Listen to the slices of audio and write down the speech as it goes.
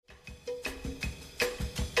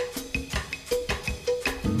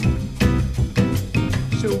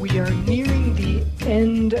So we are nearing the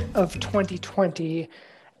end of 2020,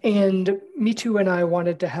 and Me Too and I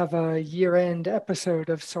wanted to have a year-end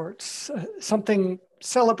episode of sorts, something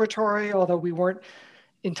celebratory, although we weren't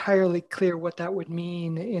entirely clear what that would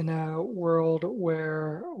mean in a world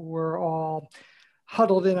where we're all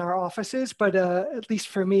huddled in our offices. But at least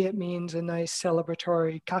for me, it means a nice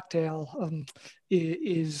celebratory cocktail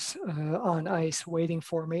is on ice waiting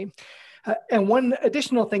for me. And one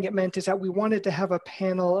additional thing it meant is that we wanted to have a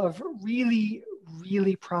panel of really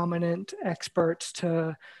prominent experts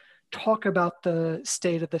to talk about the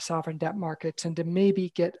state of the sovereign debt markets and to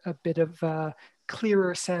maybe get a bit of a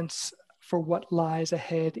clearer sense for what lies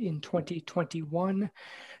ahead in 2021.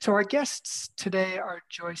 So our guests today are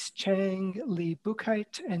Joyce Chang, Lee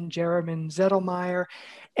Buchheit, and Jeroen Zettelmeijer.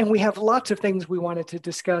 And we have lots of things we wanted to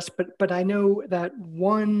discuss, but I know that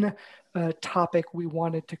one topic we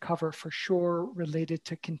wanted to cover for sure related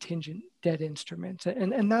to contingent debt instruments.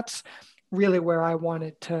 And that's really where I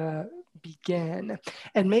wanted to begin.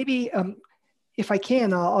 And maybe if I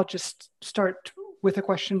can, I'll just start with a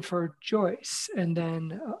question for Joyce, and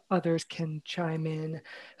then others can chime in.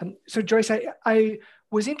 So Joyce, I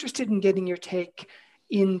was interested in getting your take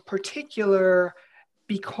in particular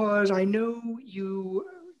because I know you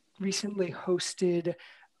recently hosted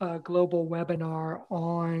a global webinar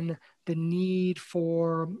on the need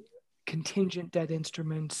for contingent debt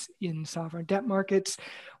instruments in sovereign debt markets,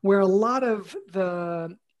 where a lot of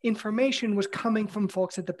the information was coming from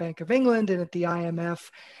folks at the Bank of England and at the IMF.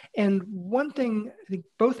 And one thing I think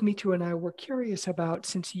both Me Too and I were curious about,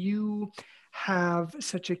 since you have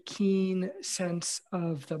such a keen sense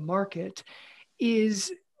of the market,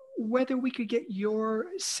 is whether we could get your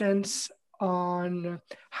sense on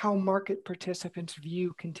how market participants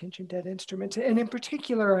view contingent debt instruments. And in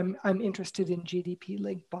particular, I'm interested in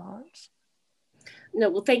GDP-linked bonds. No,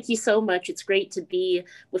 well, thank you so much. It's great to be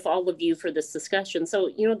with all of you for this discussion. So,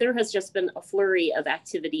 there has just been a flurry of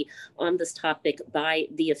activity on this topic by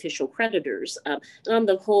the official creditors on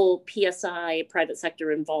the whole PSI, private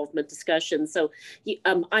sector involvement discussion. So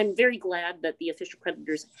I'm very glad that the official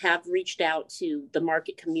creditors have reached out to the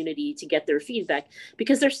market community to get their feedback,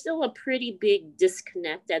 because there's still a pretty big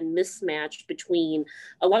disconnect and mismatch between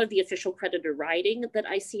a lot of the official creditor writing that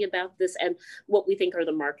I see about this and what we think are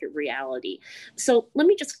the market reality. So let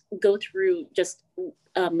me just go through just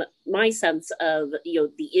my sense of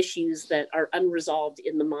the issues that are unresolved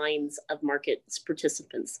in the minds of market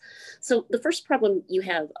participants. So the first problem you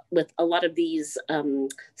have with a lot of these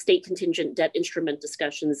state contingent debt instrument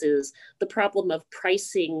discussions is the problem of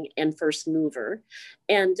pricing and first mover,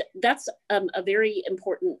 and that's a very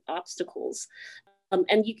important obstacles.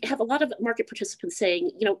 And you have a lot of market participants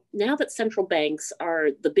saying, now that central banks are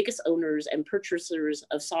the biggest owners and purchasers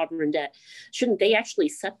of sovereign debt, shouldn't they actually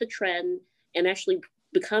set the trend and actually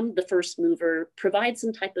become the first mover, provide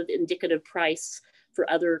some type of indicative price for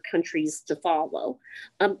other countries to follow?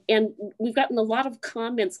 And we've gotten a lot of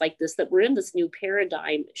comments like this, that we're in this new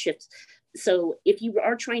paradigm shift. So if you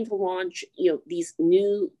are trying to launch, these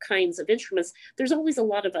new kinds of instruments, there's always a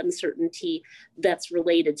lot of uncertainty that's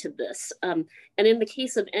related to this. And in the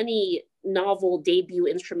case of any novel debut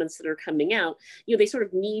instruments that are coming out, they sort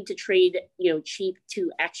of need to trade, cheap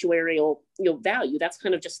to actuarial, value. That's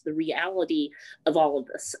kind of just the reality of all of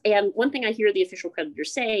this. And one thing I hear the official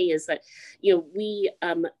creditors say is that, we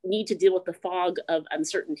need to deal with the fog of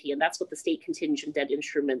uncertainty, and that's what the state contingent debt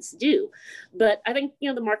instruments do. But I think,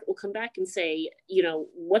 the market will come back and say,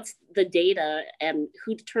 what's the data and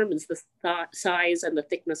who determines the size and the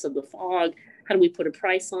thickness of the fog? How do we put a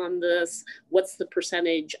price on this? What's the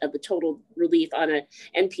percentage of the total relief on an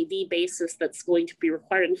NPV basis that's going to be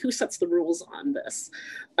required? And who sets the rules on this?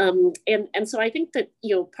 And so I think that,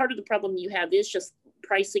 part of the problem you have is just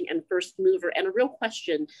pricing and first mover, and a real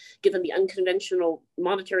question, given the unconventional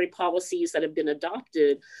monetary policies that have been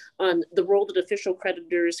adopted, on the role that official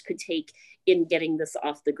creditors could take in getting this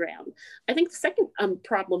off the ground. I think the second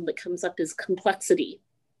problem that comes up is complexity.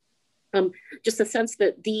 Just a sense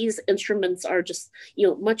that these instruments are just,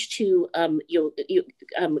 much too,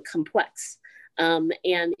 complex.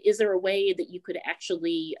 And is there a way that you could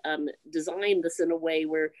actually design this in a way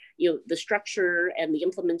where, the structure and the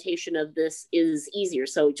implementation of this is easier?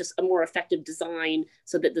 So just a more effective design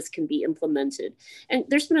so that this can be implemented. And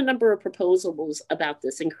there's been a number of proposals about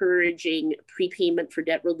this, encouraging prepayment for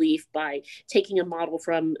debt relief by taking a model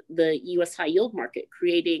from the US high yield market,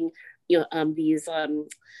 creating these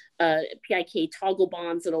PIK toggle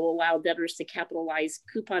bonds that will allow debtors to capitalize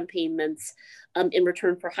coupon payments in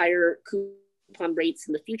return for higher coupon upon rates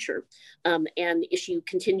in the future, and issue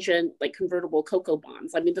contingent, like convertible COCO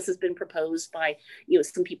bonds. I mean, this has been proposed by,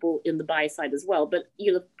 some people in the buy side as well. But,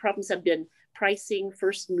 the problems have been pricing,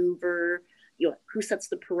 first mover, who sets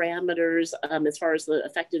the parameters as far as the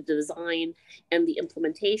effective design and the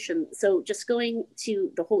implementation. So just going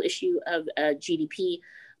to the whole issue of GDP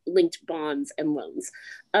linked bonds and loans.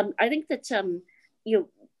 I think that,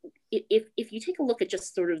 if you take a look at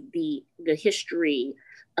just sort of the history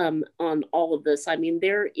on all of this, I mean,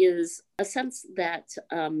 there is a sense that,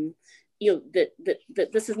 that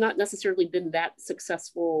this has not necessarily been that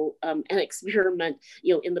successful an experiment,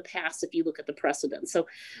 in the past, if you look at the precedent. So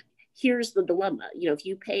here's the dilemma. If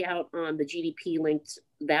you pay out on the GDP linked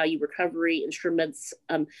value recovery instruments,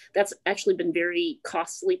 that's actually been very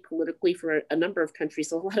costly politically for a number of countries.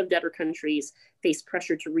 So a lot of debtor countries face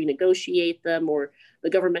pressure to renegotiate them, or the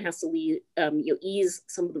government has to ease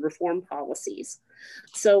some of the reform policies.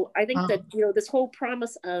 So I think that, this whole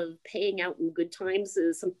promise of paying out in good times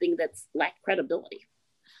is something that's lacked credibility.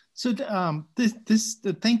 So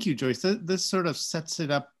thank you, Joyce. This sort of sets it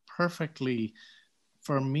up perfectly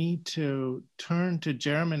for me to turn to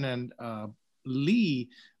Jeremy and Lee,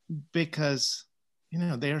 because,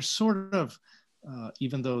 they are sort of,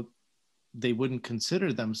 even though they wouldn't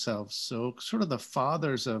consider themselves so, sort of the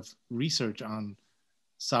fathers of research on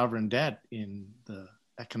sovereign debt in the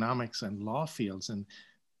economics and law fields. And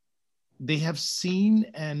they have seen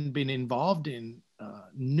and been involved in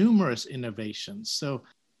numerous innovations. So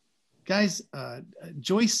guys,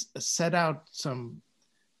 Joyce set out some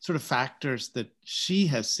sort of factors that she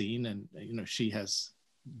has seen, and she has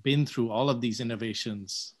been through all of these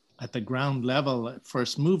innovations at the ground level: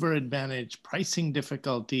 first mover advantage, pricing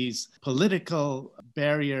difficulties, political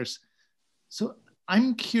barriers. So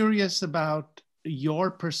I'm curious about your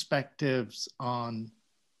perspectives on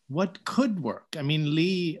what could work. I mean,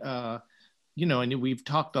 Lee, and we've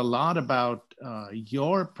talked a lot about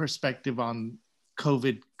your perspective on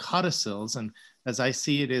COVID codicils, and as I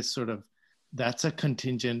see it, is sort of that's a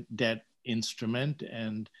contingent debt instrument.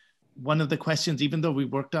 And one of the questions, even though we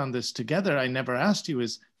worked on this together, I never asked you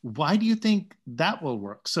is, why do you think that will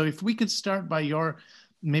work? So if we could start by your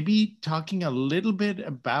maybe talking a little bit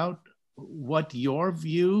about what your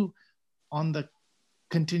view on the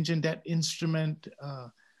contingent debt instrument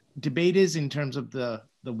debate is in terms of the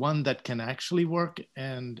one that can actually work,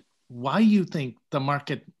 and why you think the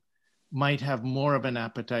market might have more of an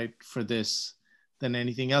appetite for this than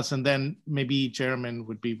anything else. And then maybe Jeremy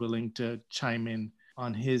would be willing to chime in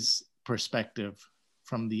on his perspective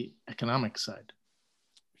from the economic side.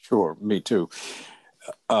 Sure, me too.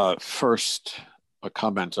 First, a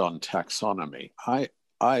comment on taxonomy.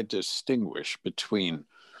 I distinguish between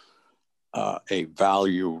a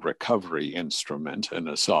value recovery instrument and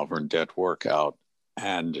a sovereign debt workout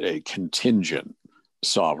and a contingent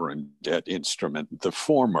sovereign debt instrument. The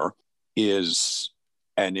former is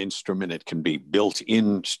an instrument. It can be built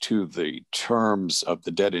into the terms of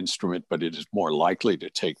the debt instrument, but it is more likely to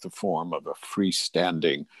take the form of a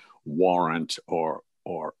freestanding warrant or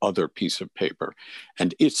other piece of paper.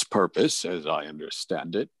 And its purpose, as I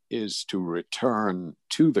understand it, is to return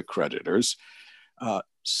to the creditors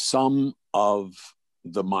some of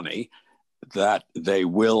the money that they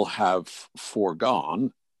will have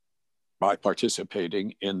foregone by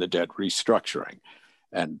participating in the debt restructuring.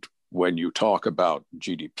 And when you talk about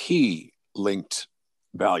GDP-linked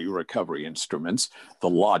value recovery instruments, the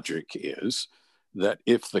logic is that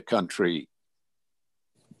if the country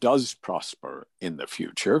does prosper in the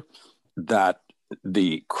future, that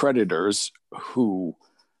the creditors who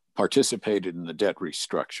participated in the debt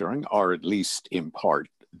restructuring are at least in part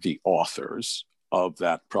the authors of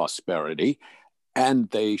that prosperity, and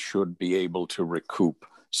they should be able to recoup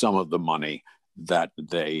some of the money that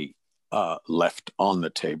they left on the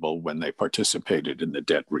table when they participated in the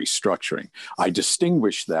debt restructuring. I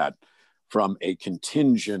distinguish that from a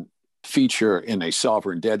contingent feature in a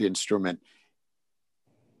sovereign debt instrument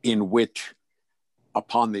in which,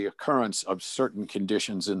 upon the occurrence of certain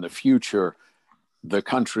conditions in the future, the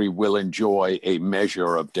country will enjoy a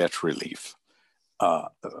measure of debt relief,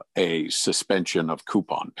 a suspension of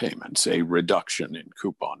coupon payments, a reduction in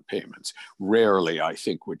coupon payments. Rarely, I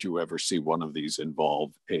think, would you ever see one of these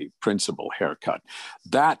involve a principal haircut.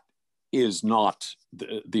 That is not,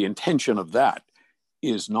 the intention of that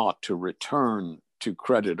is not to return to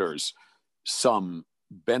creditors some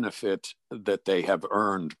benefit that they have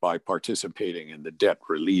earned by participating in the debt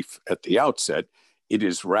relief at the outset. It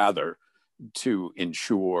is rather to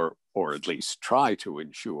ensure, or at least try to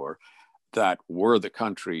ensure, that were the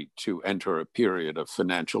country to enter a period of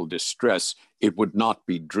financial distress, it would not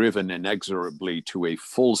be driven inexorably to a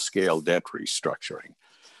full-scale debt restructuring.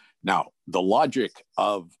 Now, the logic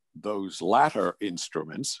of those latter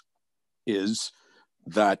instruments is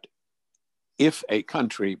that if a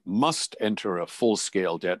country must enter a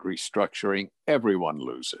full-scale debt restructuring, everyone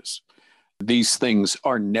loses. These things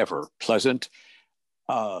are never pleasant.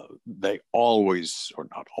 They always, or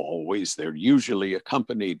not always, they're usually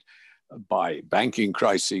accompanied by banking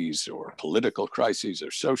crises or political crises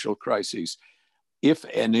or social crises. If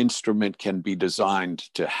an instrument can be designed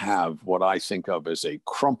to have what I think of as a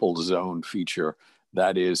crumple zone feature,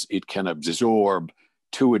 that is, it can absorb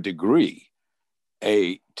to a degree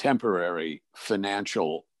a temporary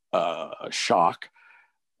financial shock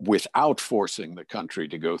without forcing the country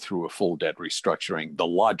to go through a full debt restructuring, the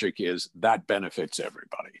logic is that benefits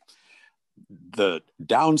everybody. The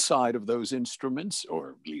downside of those instruments,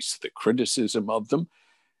 or at least the criticism of them,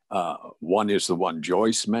 one is the one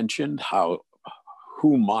Joyce mentioned,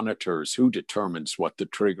 who monitors, who determines what the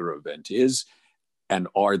trigger event is, and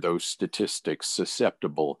are those statistics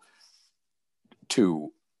susceptible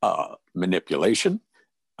to manipulation?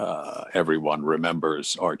 Everyone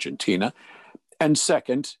remembers Argentina. And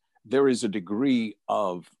second, there is a degree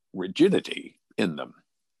of rigidity in them.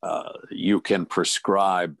 You can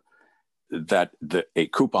prescribe that a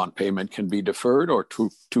coupon payment can be deferred, or two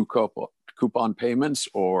coupon payments,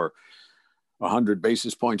 or 100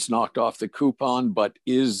 basis points knocked off the coupon, but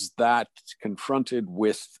is that confronted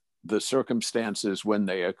with the circumstances when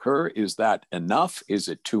they occur? Is that enough? Is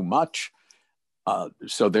it too much?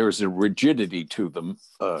 So there's a rigidity to them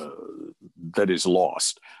that is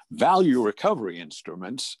lost. Value recovery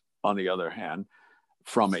instruments, on the other hand,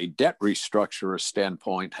 from a debt restructurer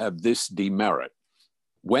standpoint, have this demerit.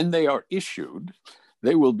 When they are issued,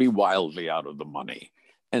 they will be wildly out of the money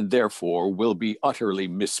and therefore will be utterly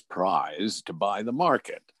misprized by the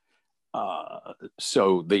market.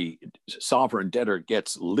 So the sovereign debtor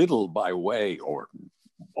gets little by way, or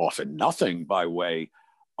often nothing by way,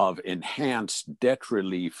 of enhanced debt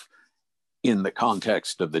relief in the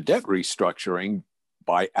context of the debt restructuring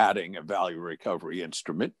by adding a value recovery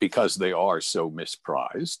instrument because they are so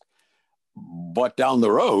misprized. But down the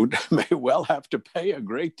road, may well have to pay a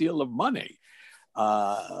great deal of money.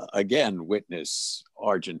 Again, witness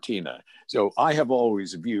Argentina. So I have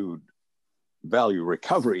always viewed value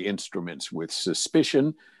recovery instruments with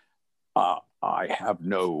suspicion. I have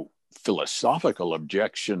no philosophical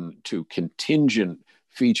objection to contingent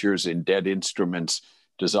features in debt instruments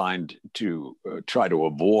designed to try to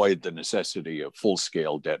avoid the necessity of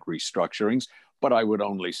full-scale debt restructurings. But I would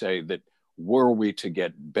only say that were we to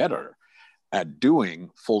get better at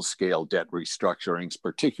doing full-scale debt restructurings,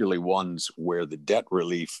 particularly ones where the debt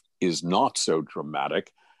relief is not so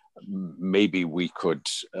dramatic, maybe we could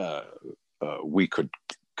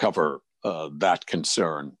cover that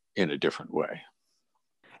concern in a different way.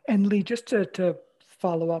 And Lee, just to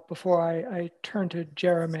follow up before I turn to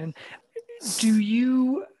Jeramin, do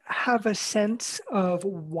you have a sense of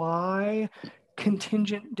why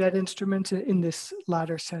contingent debt instruments in this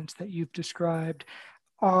latter sense that you've described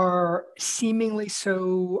are seemingly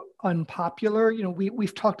so unpopular? You know,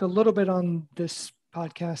 we've talked a little bit on this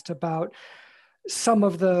podcast about some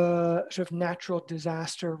of the sort of natural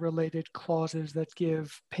disaster related clauses that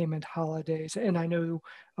give payment holidays. And I know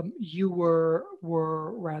you were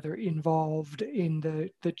rather involved in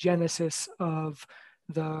the genesis of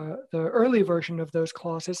the early version of those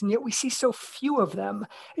clauses, and yet we see so few of them.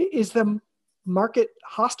 Is the market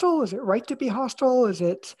hostile? Is it right to be hostile? Is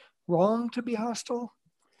it wrong to be hostile?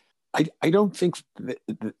 I don't think that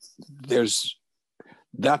there's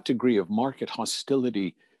that degree of market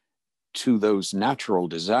hostility to those natural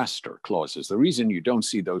disaster clauses. The reason you don't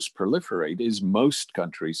see those proliferate is most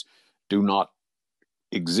countries do not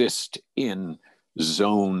exist in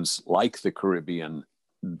zones like the Caribbean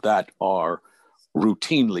that are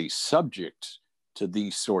routinely subject to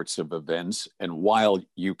these sorts of events. And while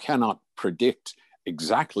you cannot predict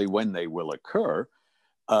exactly when they will occur,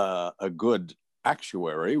 a good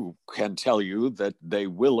actuary can tell you that they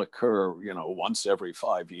will occur, once every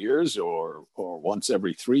 5 years or once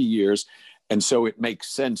every 3 years. And so it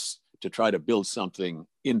makes sense to try to build something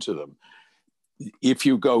into them. If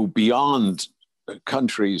you go beyond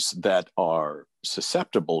countries that are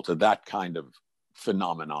susceptible to that kind of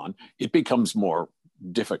phenomenon, it becomes more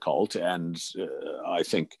difficult. And I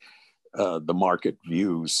think the market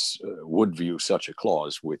would view such a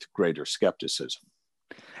clause with greater skepticism.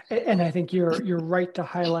 And I think you're right to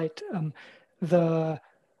highlight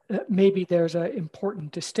maybe there's an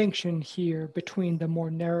important distinction here between the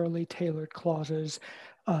more narrowly tailored clauses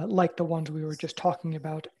like the ones we were just talking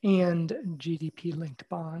about, and GDP-linked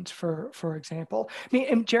bonds, for example. I mean,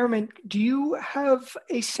 and Jeremy, do you have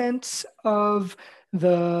a sense of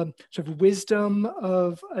the sort of wisdom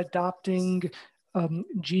of adopting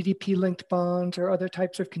GDP-linked bonds or other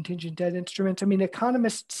types of contingent debt instruments? I mean,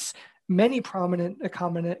 economists, many prominent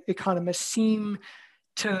economists seem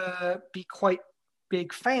to be quite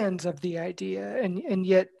big fans of the idea, and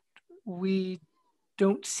yet we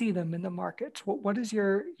don't see them in the markets. What is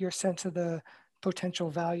your sense of the potential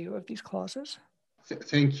value of these clauses?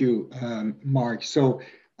 Thank you, Mark. So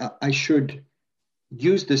I should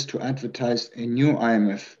use this to advertise a new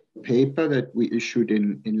IMF paper that we issued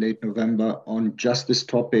in late November on just this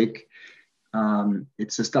topic.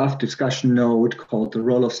 It's a staff discussion note called The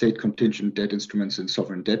Role of State Contingent Debt Instruments in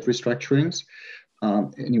Sovereign Debt Restructurings.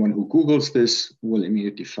 Anyone who Googles this will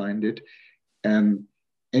immediately find it. And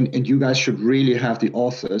you guys should really have the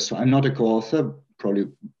author. So I'm not a co-author, probably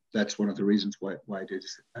that's one of the reasons why it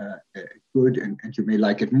is good, and you may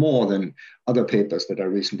like it more than other papers that I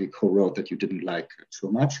recently co-wrote that you didn't like so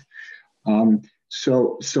much. But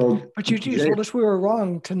you told us we were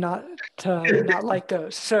wrong to not like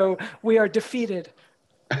those, so we are defeated.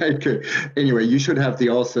 Okay. Anyway, you should have the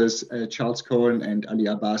authors, Charles Cohen and Ali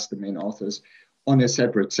Abbas, the main authors, on a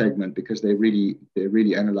separate segment, because they really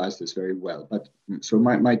analyze this very well. But so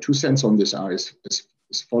my 2 cents on this are as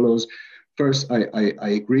follows. First, I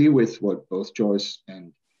agree with what both Joyce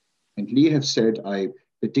and Lee have said. I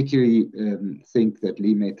particularly think that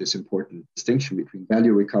Lee made this important distinction between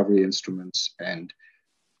value recovery instruments and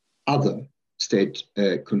other state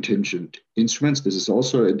contingent instruments. This is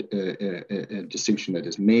also a distinction that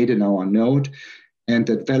is made in our note, and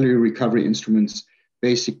that value recovery instruments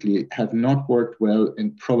basically have not worked well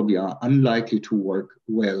and probably are unlikely to work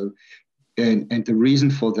well. And the reason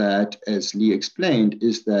for that, as Lee explained,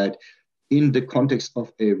 is that in the context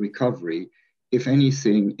of a recovery, if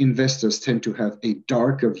anything, investors tend to have a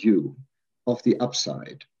darker view of the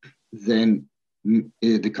upside than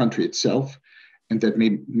the country itself, and that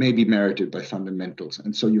may be merited by fundamentals.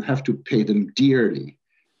 And so you have to pay them dearly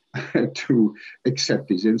to accept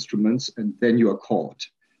these instruments, and then you are caught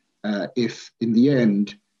if in the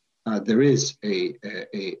end there is a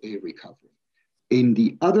recovery. In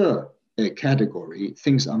the other category,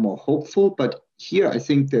 things are more hopeful, but here I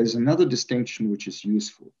think there's another distinction which is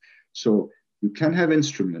useful. So you can have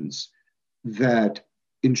instruments that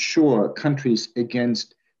insure countries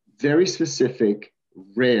against very specific,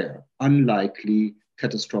 rare, unlikely,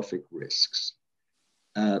 catastrophic risks.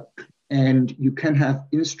 And you can have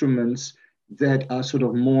instruments that are sort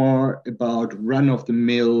of more about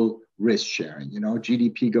run-of-the-mill risk sharing. You know,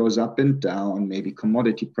 GDP goes up and down, maybe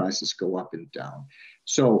commodity prices go up and down.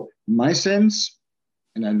 So my sense,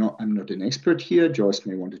 and I'm not an expert here, Joyce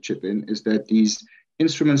may want to chip in, is that these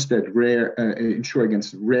instruments that insure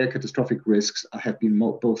against rare catastrophic risks have been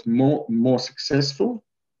both more successful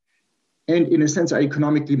and in a sense are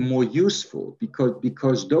economically more useful,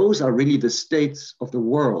 because those are really the states of the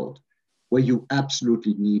world where you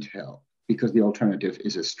absolutely need help, because the alternative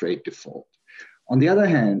is a straight default. On the other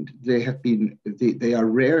hand, they are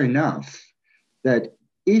rare enough that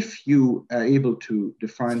if you are able to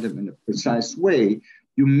define them in a precise way,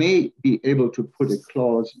 you may be able to put a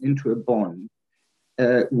clause into a bond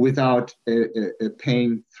without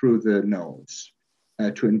paying through the nose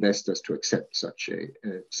to investors to accept such a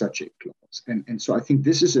clause. And so I think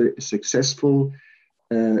this is a successful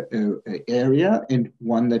area, and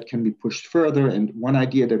one that can be pushed further. And one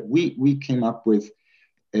idea that we came up with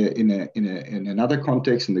in another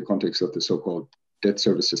context, in the context of the so-called debt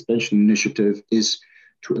service suspension initiative, is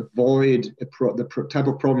to avoid the type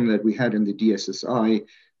of problem that we had in the DSSI,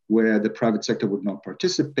 where the private sector would not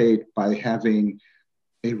participate, by having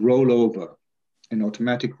a rollover, an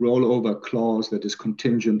automatic rollover clause that is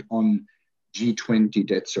contingent on G20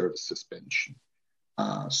 debt service suspension.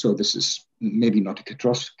 So this is maybe not a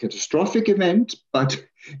catastrophic event, but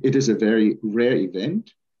it is a very rare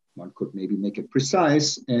event. One could maybe make it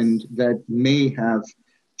precise, and that may have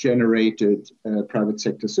generated private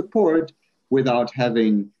sector support without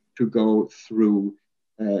having to go through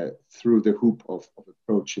the hoop of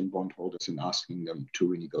approaching bondholders and asking them to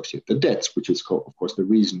renegotiate the debts, which is, of course, the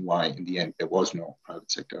reason why in the end there was no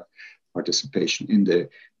private sector participation in the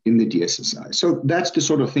DSSI. So that's the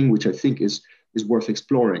sort of thing which I think is worth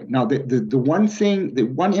exploring. Now, the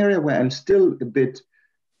one area where I'm still a bit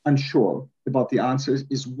unsure about the answers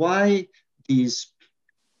is why these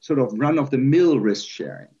sort of run-of-the-mill risk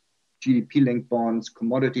sharing, GDP-linked bonds,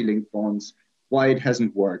 commodity-linked bonds, why it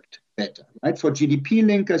hasn't worked better, right? For GDP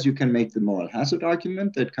linkers, you can make the moral hazard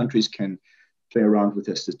argument that countries can play around with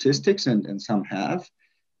their statistics, and some have.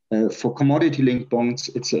 For commodity-linked bonds,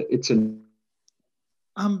 it's a.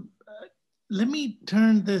 Let me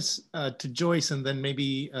turn this to Joyce, and then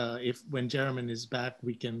maybe when Jeramin is back,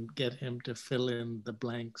 we can get him to fill in the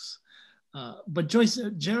blanks. But Joyce,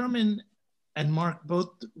 Jeramin and Mark both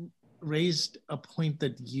raised a point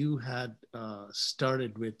that you had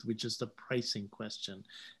started with, which is the pricing question.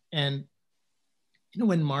 And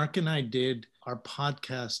when Mark and I did our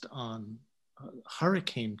podcast on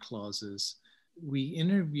hurricane clauses, we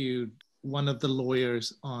interviewed one of the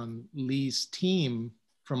lawyers on Lee's team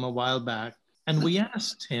from a while back, and we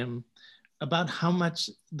asked him about how much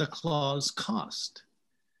the clause cost.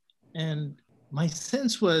 And my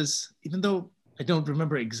sense was, even though I don't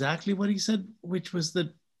remember exactly what he said, which was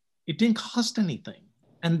that it didn't cost anything.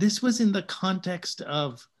 And this was in the context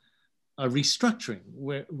of a restructuring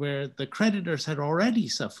where the creditors had already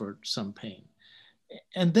suffered some pain.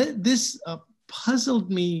 And this puzzled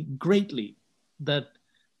me greatly, that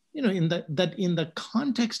in the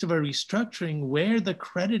context of a restructuring where the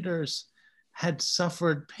creditors had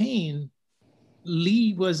suffered pain,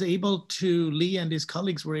 Lee and his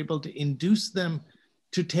colleagues were able to induce them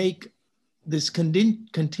to take this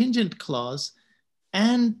contingent clause,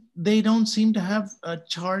 and they don't seem to have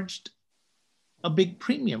charged a big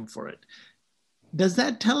premium for it. Does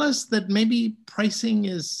that tell us that maybe pricing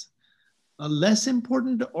is less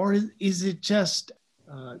important, or is it just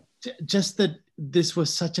that this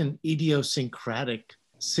was such an idiosyncratic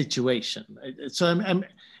situation? So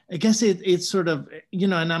I guess it's sort of,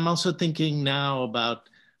 and I'm also thinking now about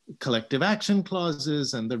collective action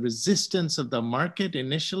clauses and the resistance of the market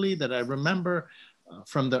initially that I remember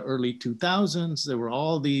from the early 2000s. There were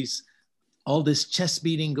all this chest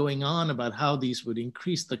beating going on about how these would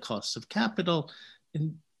increase the cost of capital.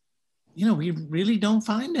 And, we really don't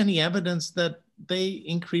find any evidence that they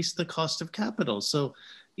increase the cost of capital. So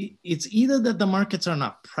it's either that the markets are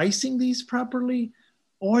not pricing these properly,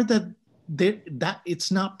 or that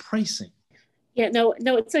it's not pricing. Yeah, no,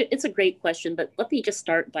 it's a great question, but let me just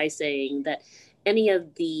start by saying that any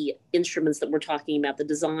of the instruments that we're talking about, the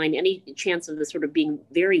design, any chance of this sort of being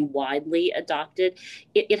very widely adopted,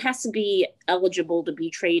 it has to be eligible to be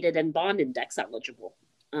traded and bond index eligible.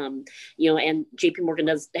 And JP Morgan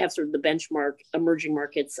does have sort of the benchmark emerging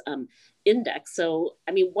markets index. So,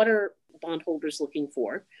 what are bondholders looking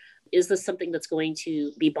for? Is this something that's going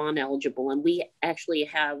to be bond eligible? And we actually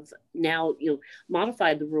have now,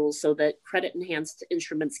 modified the rules so that credit enhanced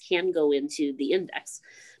instruments can go into the index,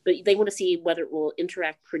 but they want to see whether it will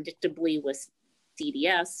interact predictably with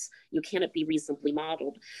CDS. Can it be reasonably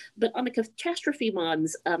modeled? But on the catastrophe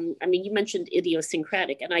bonds, you mentioned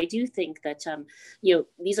idiosyncratic, and I do think that,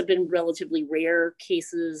 these have been relatively rare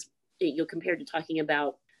cases, compared to talking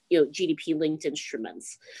about GDP linked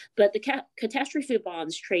instruments. But the catastrophe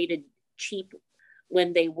bonds traded cheap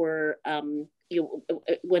when they were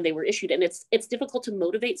issued, and it's difficult to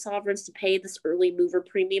motivate sovereigns to pay this early mover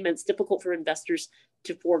premium, and it's difficult for investors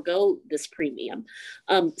to forego this premium.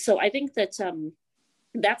 So I think that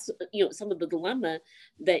that's some of the dilemma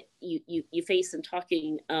that you face in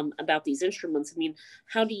talking about these instruments.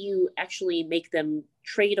 How do you actually make them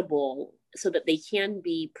tradable so that they can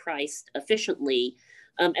be priced efficiently?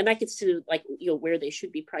 And that gets to where they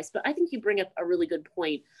should be priced. But I think you bring up a really good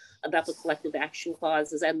point about the collective action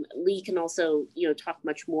clauses, and Lee can also talk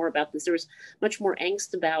much more about this. There was much more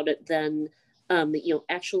angst about it than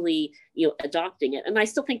actually adopting it. And I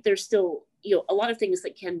still think there's still a lot of things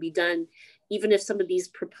that can be done, even if some of these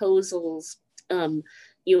proposals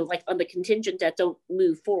like on the contingent debt don't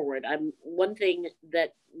move forward. One thing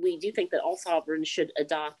that we do think that all sovereigns should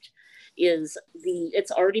adopt is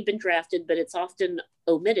it's already been drafted, but it's often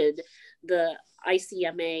omitted, the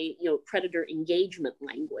ICMA, creditor engagement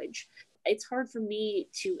language. It's hard for me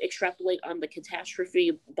to extrapolate on the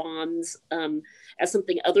catastrophe bonds as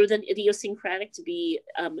something other than idiosyncratic, to be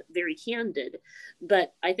very candid.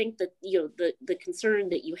 But I think that, the concern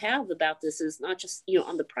that you have about this is not just,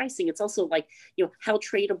 on the pricing, it's also how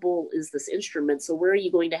tradable is this instrument? So where are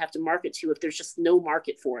you going to have to market to if there's just no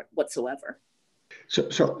market for it whatsoever?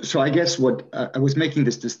 So I guess what I was making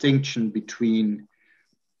this distinction between,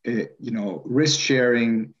 risk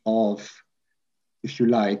sharing of, if you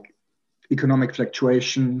like, economic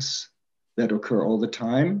fluctuations that occur all the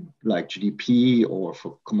time, like GDP, or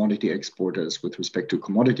for commodity exporters with respect to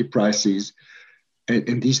commodity prices.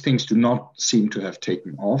 And these things do not seem to have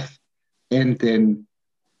taken off. And then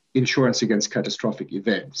insurance against catastrophic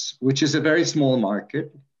events, which is a very small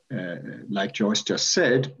market, like Joyce just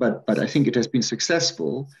said, but I think it has been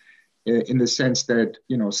successful in the sense that,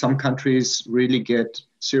 some countries really get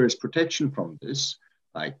serious protection from this,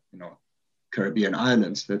 like, Caribbean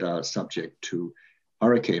islands that are subject to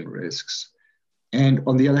hurricane risks. And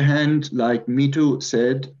on the other hand, like Mitu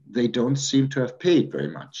said, they don't seem to have paid very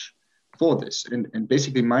much for this. And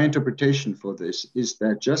basically my interpretation for this is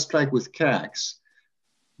that just like with CACs,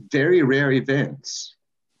 very rare events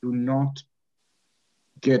do not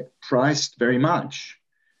get priced very much.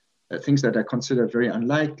 Things that are considered very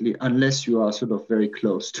unlikely unless you are sort of very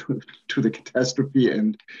close to the catastrophe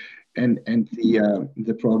and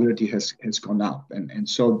the probability has gone up. And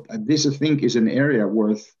so this, I think, is an area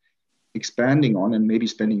worth expanding on and maybe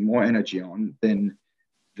spending more energy on than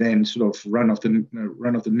sort of run of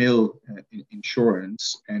the mill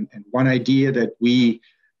insurance. And one idea that we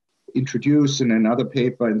introduced in another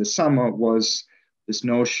paper in the summer was this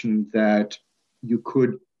notion that you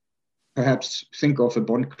could perhaps think of a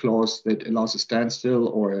bond clause that allows a standstill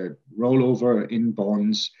or a rollover in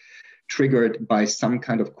bonds triggered by some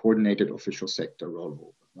kind of coordinated official sector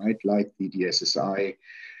rollover, right? Like the DSSI,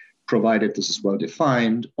 provided this is well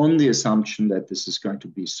defined, on the assumption that this is going to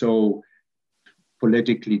be so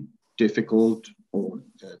politically difficult or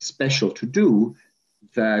special to do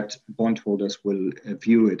that bondholders will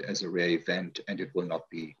view it as a rare event and it will not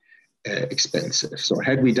be expensive. So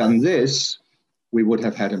had we done this, we would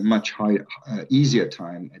have had a much easier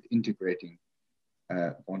time at integrating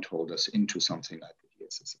bondholders into something like the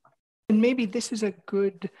DSSI. And maybe this is a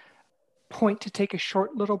good point to take a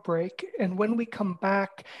short little break. And when we come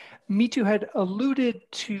back, Mitu had alluded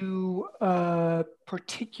to a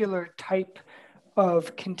particular type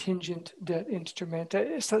of contingent debt instrument,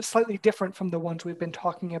 slightly different from the ones we've been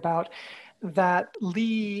talking about, that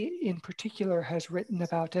Lee in particular has written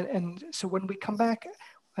about. And so when we come back,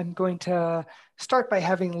 I'm going to start by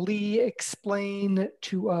having Lee explain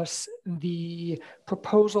to us the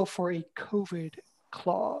proposal for a COVID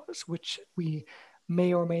clause, which we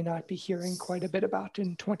may or may not be hearing quite a bit about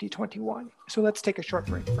in 2021. So let's take a short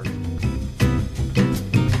break first.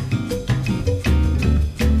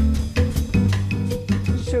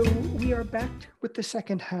 So we are back with the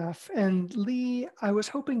second half. And Lee, I was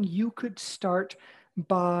hoping you could start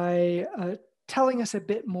by telling us a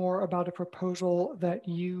bit more about a proposal that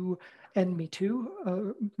you and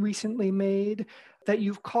Mitu recently made that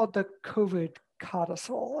you've called the COVID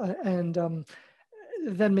codicil. And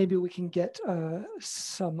then maybe we can get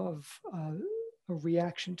some of a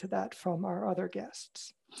reaction to that from our other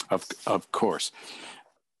guests. Of course.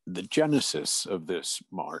 The genesis of this,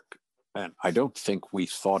 Mark, and I don't think we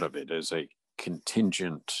thought of it as a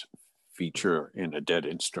contingent feature in a debt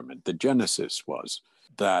instrument. The genesis was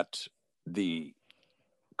that the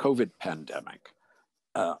COVID pandemic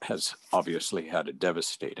has obviously had a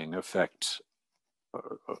devastating effect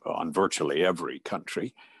on virtually every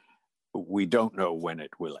country. We don't know when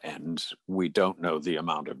it will end. We don't know the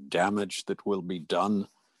amount of damage that will be done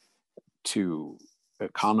to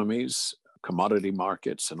economies, commodity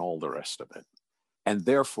markets, and all the rest of it. And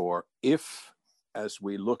therefore, if, as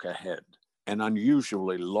we look ahead, an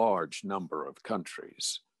unusually large number of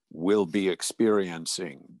countries will be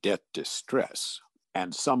experiencing debt distress,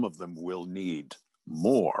 and some of them will need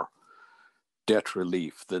more debt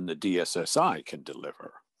relief than the DSSI can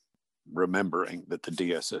deliver, remembering that the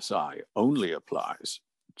DSSI only applies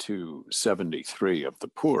to 73 of the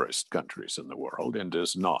poorest countries in the world and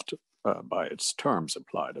does not, by its terms,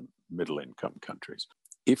 apply to middle-income countries.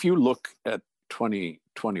 If you look at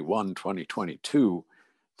 2021, 2022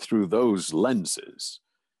 through those lenses,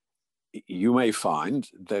 you may find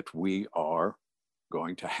that we are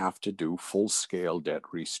going to have to do full-scale debt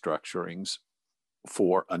restructurings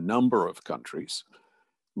for a number of countries,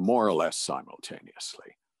 more or less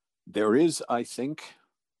simultaneously. There is, I think,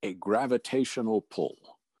 a gravitational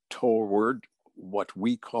pull toward what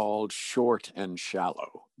we call short and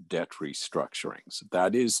shallow debt restructurings.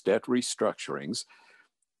 That is, debt restructurings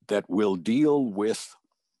that will deal with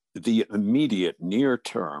the immediate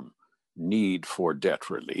near-term need for debt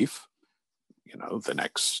relief, the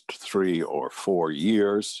next 3 or 4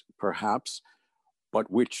 years, perhaps, but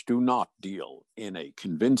which do not deal in a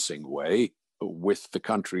convincing way with the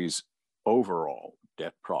country's overall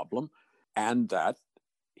debt problem. And that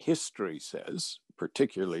history says,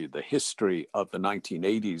 particularly the history of the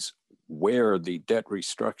 1980s, where the debt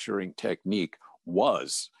restructuring technique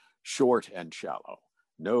was short and shallow.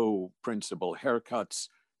 No principal haircuts,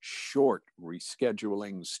 short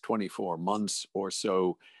reschedulings, 24 months or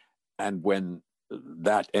so. And when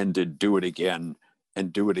that ended, do it again,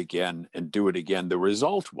 and do it again, and do it again. The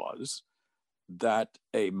result was that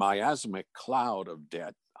a miasmic cloud of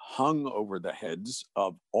debt hung over the heads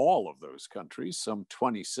of all of those countries, some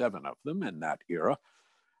 27 of them in that era,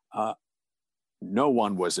 no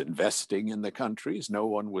one was investing in the countries. No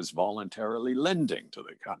one was voluntarily lending to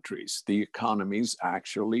the countries. The economies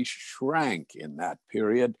actually shrank in that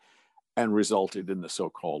period and resulted in the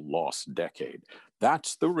so-called lost decade.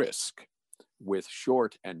 That's the risk with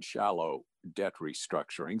short and shallow debt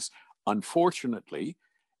restructurings. Unfortunately,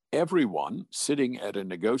 everyone sitting at a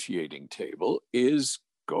negotiating table is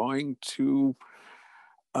going to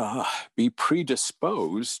be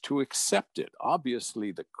predisposed to accept it.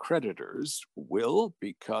 Obviously, the creditors will,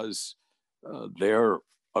 because their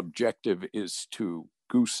objective is to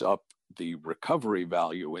goose up the recovery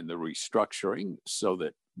value in the restructuring so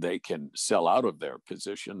that they can sell out of their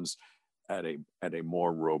positions at a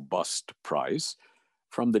more robust price.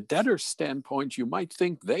 From the debtor's standpoint, you might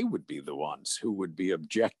think they would be the ones who would be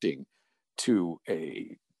objecting to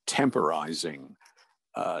a temporizing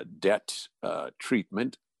debt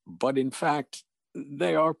treatment, but in fact,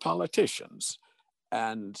 they are politicians,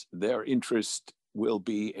 and their interest will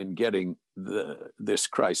be in getting this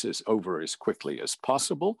crisis over as quickly as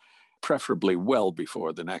possible, preferably well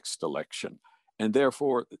before the next election. And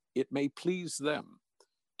therefore, it may please them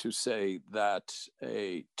to say that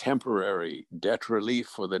a temporary debt relief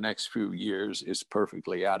for the next few years is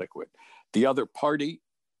perfectly adequate. The other party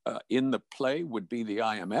in the play would be the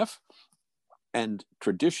IMF. And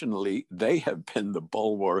traditionally, they have been the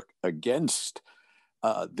bulwark against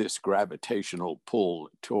this gravitational pull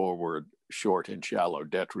toward short and shallow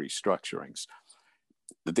debt restructurings.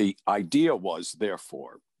 The idea was,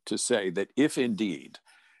 therefore, to say that if indeed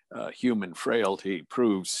human frailty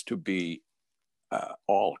proves to be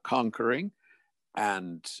all-conquering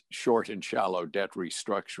and short and shallow debt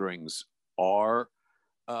restructurings are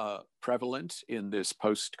prevalent in this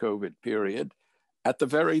post-COVID period, at the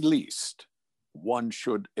very least, one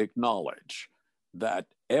should acknowledge that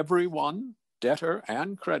everyone, debtor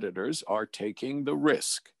and creditors, are taking the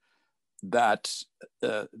risk that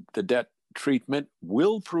the debt treatment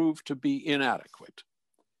will prove to be inadequate.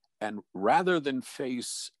 And rather than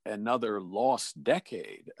face another lost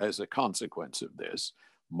decade as a consequence of this,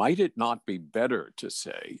 might it not be better to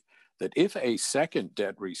say that if a second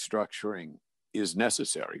debt restructuring is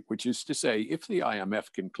necessary, which is to say, if the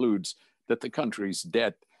IMF concludes that the country's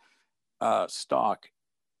debt stock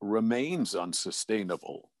remains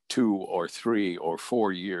unsustainable 2 or 3 or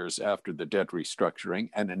 4 years after the debt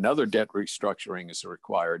restructuring, and another debt restructuring is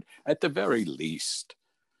required, at the very least,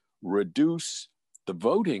 reduce the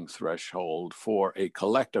voting threshold for a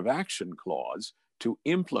collective action clause to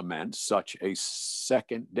implement such a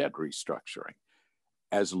second debt restructuring,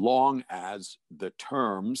 as long as the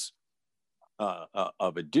terms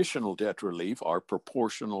of additional debt relief are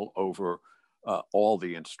proportional over all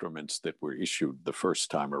the instruments that were issued the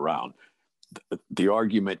first time around. The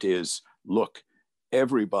argument is, look,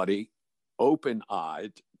 everybody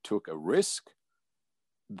open-eyed took a risk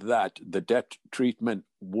that the debt treatment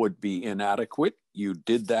would be inadequate. You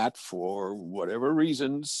did that for whatever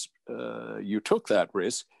reasons you took that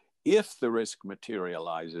risk. If the risk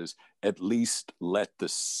materializes, at least let the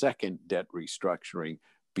second debt restructuring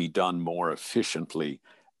be done more efficiently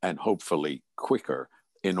and hopefully quicker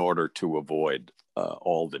in order to avoid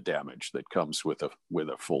all the damage that comes with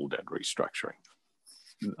a full debt restructuring.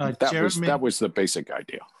 That was the basic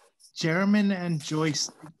idea. Jeremy and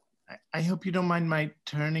Joyce, I hope you don't mind my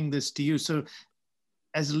turning this to you. So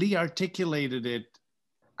as Lee articulated it,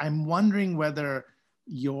 I'm wondering whether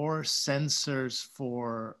your sensors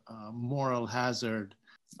for moral hazard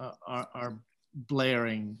are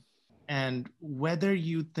blaring, and whether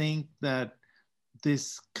you think that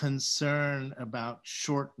this concern about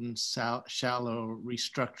short and shallow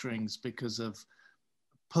restructurings because of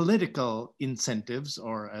political incentives,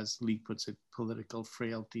 or as Lee puts it, political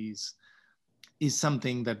frailties, is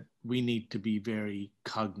something that we need to be very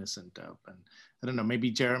cognizant of. And I don't know,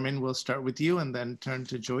 maybe Jeremy, we'll start with you and then turn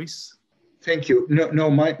to Joyce. Thank you. No,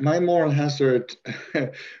 my moral hazard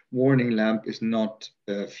warning lamp is not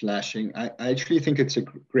flashing. I actually think it's a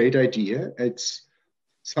great idea. It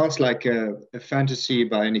sounds like a fantasy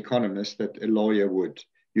by an economist that a lawyer would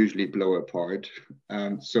usually blow apart.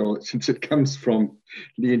 So since it comes from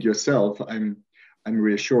Lee and yourself, I'm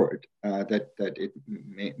reassured that it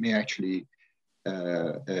may actually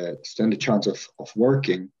stand a chance of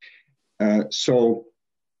working. So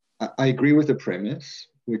I agree with the premise,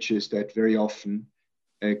 which is that very often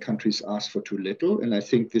countries ask for too little. And I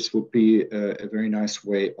think this would be a very nice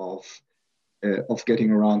way of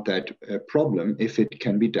getting around that problem if it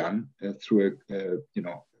can be done through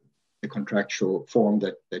a contractual form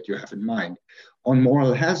that you have in mind. On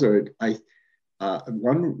moral hazard,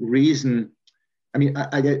 one reason I mean,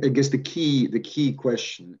 I guess the key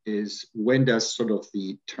question is, when does sort of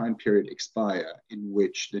the time period expire in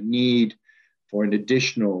which the need for an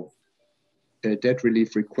additional debt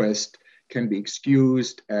relief request can be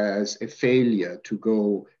excused as a failure to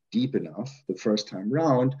go deep enough the first time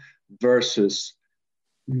round versus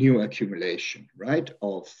new accumulation, right,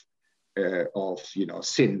 of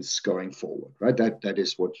sins going forward, right? That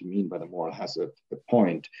is what you mean by the moral hazard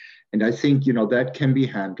point. And I think that can be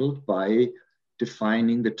handled by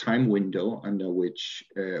defining the time window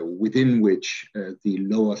within which the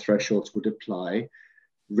lower thresholds would apply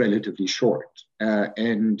relatively short.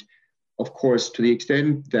 And of course, to the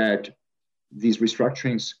extent that these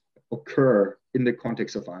restructurings occur in the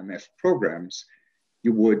context of IMF programs,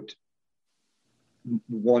 you would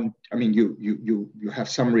want, I mean, you have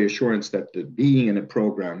some reassurance that the being in a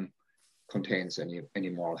program contains any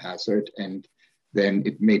moral hazard, and then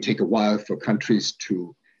it may take a while for countries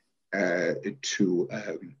to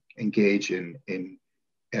engage in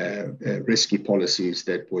risky policies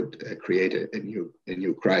that would create a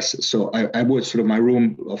new crisis. So I would sort of, my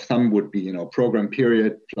rule of thumb would be program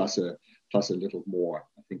period plus a little more.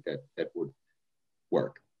 I think that would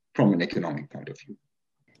work from an economic point of view.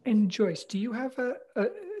 And Joyce, do you have a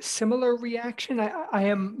similar reaction?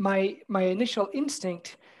 My initial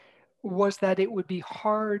instinct was that it would be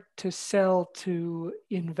hard to sell to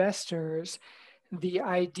investors the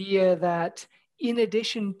idea that, in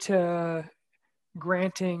addition to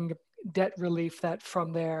granting debt relief that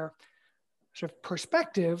from their sort of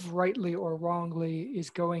perspective, rightly or wrongly, is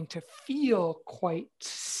going to feel quite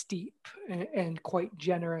steep and quite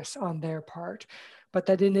generous on their part, but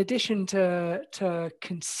that in addition to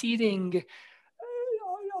conceding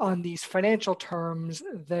on these financial terms,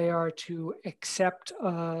 they are to accept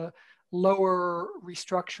a lower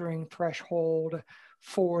restructuring threshold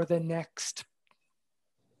for the next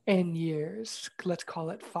N years, let's call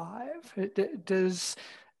it 5. Does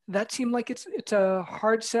that seem like it's a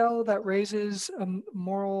hard sell that raises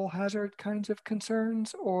moral hazard kinds of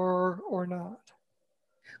concerns, or not?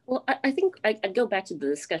 Well, I think I'd go back to the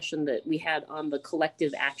discussion that we had on the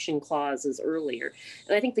collective action clauses earlier.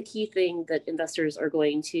 And I think the key thing that investors are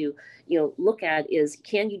going to look at is,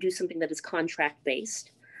 can you do something that is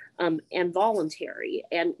contract-based and voluntary?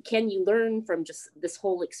 And can you learn from just this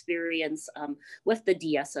whole experience with the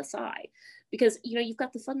DSSI? Because you've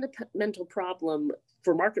got the fundamental problem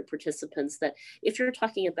for market participants that if you're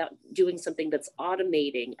talking about doing something that's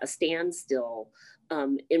automating a standstill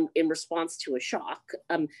in response to a shock,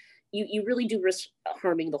 you really do risk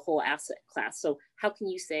harming the whole asset class. So how can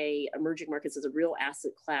you say emerging markets is a real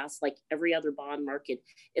asset class like every other bond market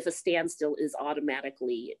if a standstill is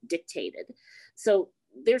automatically dictated? So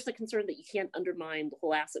there's the concern that you can't undermine the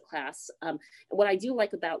whole asset class. And what I do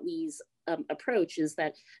like about Lee's approach is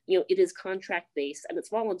that it is contract-based and it's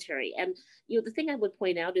voluntary. And the thing I would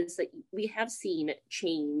point out is that we have seen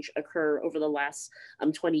change occur over the last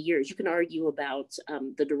 20 years. You can argue about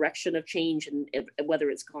the direction of change and whether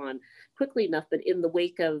it's gone quickly enough, but in the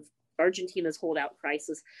wake of Argentina's holdout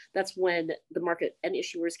crisis, that's when the market and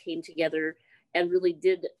issuers came together and really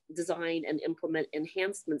did design and implement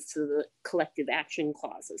enhancements to the collective action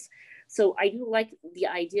clauses. So I do like the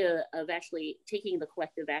idea of actually taking the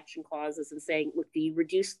collective action clauses and saying, look, do you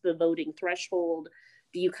reduce the voting threshold?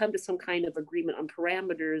 Do you come to some kind of agreement on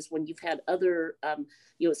parameters when you've had other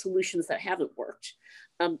solutions that haven't worked?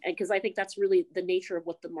 And because I think that's really the nature of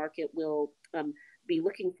what the market will be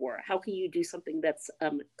looking for. How can you do something that's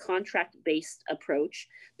contract-based approach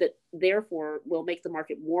that therefore will make the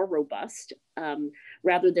market more robust,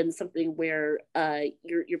 rather than something where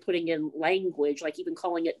you're putting in language like even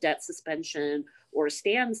calling it debt suspension or a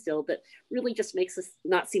standstill that really just makes us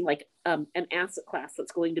not seem like an asset class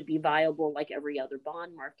that's going to be viable like every other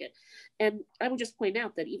bond market. And I would just point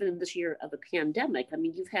out that even in this year of a pandemic, I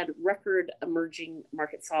mean, you've had record emerging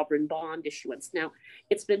market sovereign bond issuance. Now,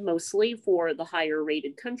 it's been mostly for the higher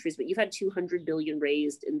rated countries, but you've had 200 billion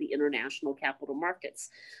raised in the international capital markets.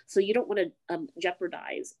 So you don't want to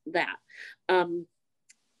jeopardize that.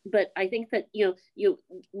 But I think that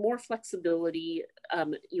more flexibility,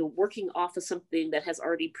 working off of something that has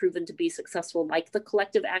already proven to be successful, like the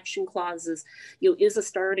collective action clauses, is a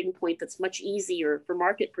starting point that's much easier for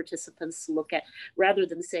market participants to look at, rather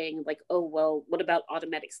than saying like, oh well, what about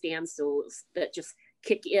automatic standstills that just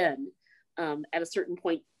kick in at a certain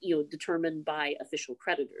point, determined by official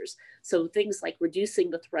creditors. So things like reducing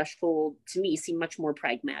the threshold to me seem much more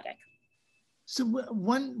pragmatic. So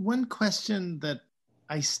one question that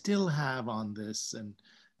I still have on this, and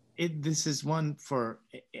this is one for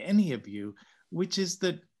any of you, which is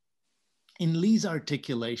that in Lee's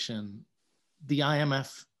articulation, the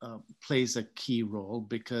IMF plays a key role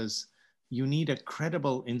because you need a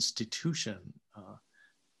credible institution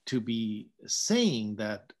to be saying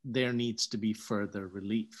that there needs to be further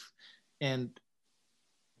relief. And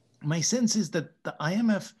my sense is that the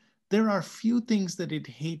IMF, there are few things that it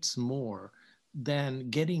hates more than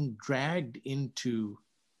getting dragged into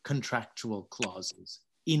contractual clauses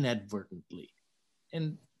inadvertently.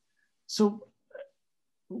 And so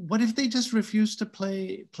what if they just refuse to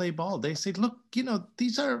play ball? They say, look,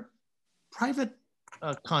 these are private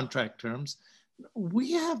contract terms.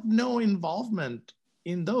 We have no involvement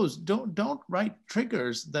in those. Don't write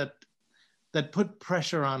triggers that put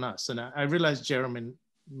pressure on us. And I realize Jeremy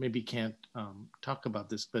maybe can't talk about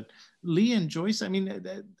this, but Lee and Joyce, I mean,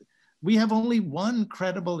 we have only one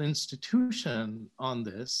credible institution on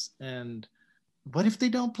this. And what if they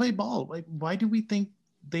don't play ball? Why do we think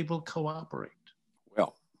they will cooperate?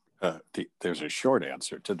 Well, there's a short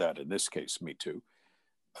answer to that in this case, me too.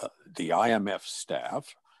 The IMF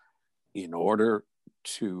staff, in order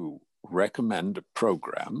to recommend a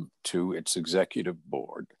program to its executive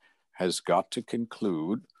board, has got to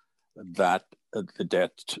conclude that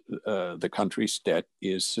the country's debt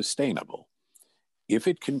is sustainable. If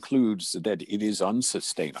it concludes that it is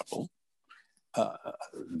unsustainable,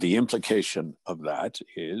 the implication of that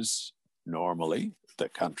is normally the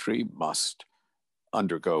country must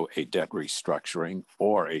undergo a debt restructuring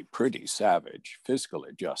or a pretty savage fiscal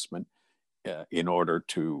adjustment in order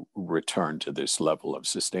to return to this level of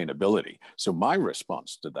sustainability. So my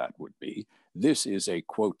response to that would be, this is a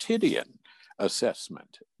quotidian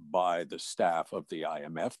assessment by the staff of the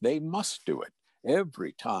IMF. They must do it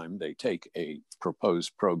every time they take a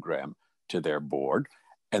proposed program to their board.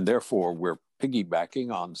 And therefore, we're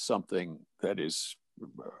piggybacking on something that is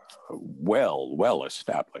well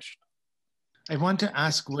established. I want to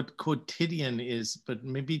ask what quotidian is, but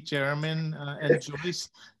maybe Jeremy and Joyce,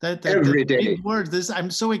 that every day. Big word.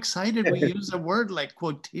 I'm so excited we use a word like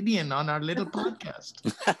quotidian on our little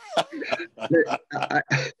podcast.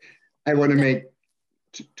 I want to make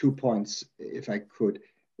 2 points, if I could.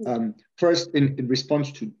 First, in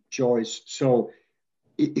response to Joyce, so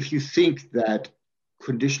if you think that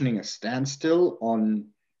conditioning a standstill on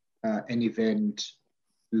an event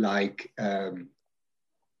like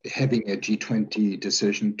having a G20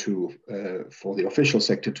 decision for the official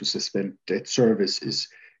sector to suspend debt service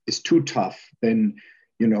is too tough, then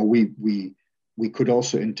we could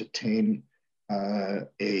also entertain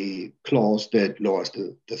a clause that lowers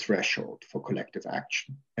the threshold for collective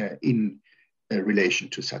action in relation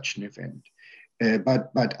to such an event.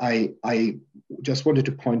 But I just wanted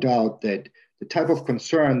to point out that the type of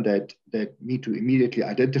concern that MeToo immediately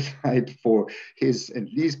identified for his and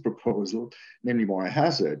Lee's proposal, namely moral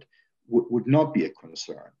hazard, would not be a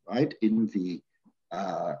concern, right? In the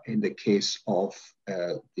case of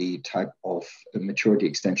the type of maturity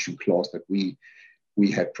extension clause that we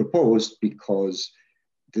had proposed, because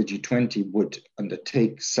the G20 would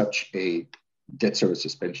undertake such a debt service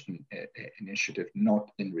suspension initiative, not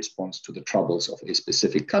in response to the troubles of a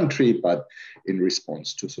specific country, but in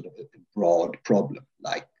response to sort of a broad problem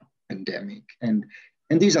like pandemic. And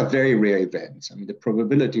these are very rare events. I mean, the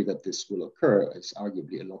probability that this will occur is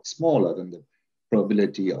arguably a lot smaller than the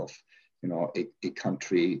probability of a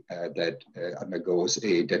country that undergoes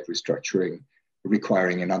a debt restructuring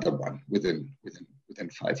requiring another one within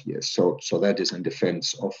 5 years. So that is in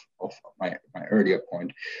defense of my earlier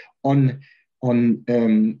point. On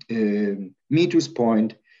MeToo's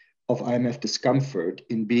point of IMF discomfort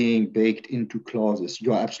in being baked into clauses,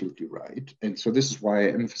 you're absolutely right. And so this is why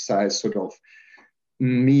I emphasize sort of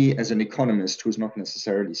me as an economist who's not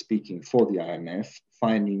necessarily speaking for the IMF,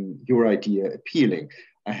 finding your idea appealing.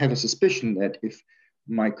 I have a suspicion that if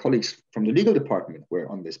my colleagues from the legal department were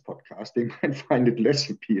on this podcast, they might find it less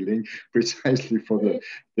appealing precisely for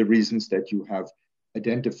the reasons that you have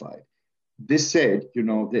identified. This said,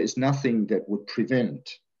 there is nothing that would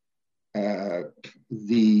prevent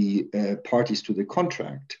the parties to the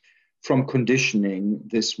contract from conditioning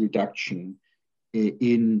this reduction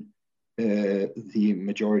in the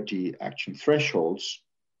majority action thresholds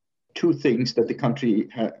to things that the country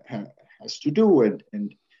has to do.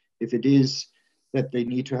 And if it is that they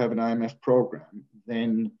need to have an IMF program,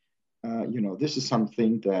 then this is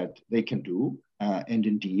something that they can do. And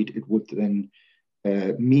indeed, it would then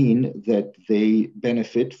mean that they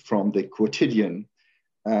benefit from the quotidian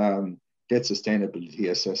debt sustainability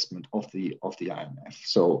assessment of the IMF.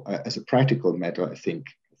 So as a practical matter, I think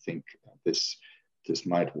this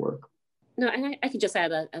might work. No, and I could just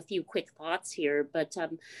add a few quick thoughts here, but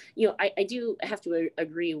I do have to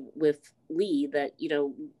agree with Lee that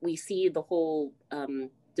we see the whole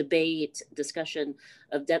debate, discussion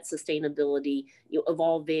of debt sustainability,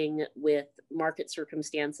 evolving with market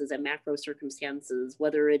circumstances and macro circumstances,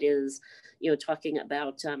 whether it is, talking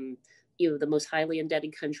about, the most highly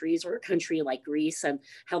indebted countries or a country like Greece, and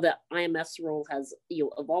how the IMF's role has,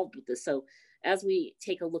 evolved with this. So as we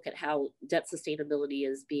take a look at how debt sustainability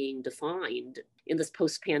is being defined in this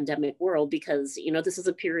post-pandemic world, because, this is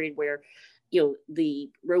a period where,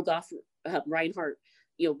 the Rogoff-Reinhart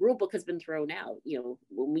rule book has been thrown out.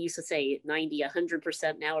 When we used to say 90,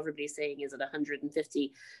 100%, now everybody's saying, is it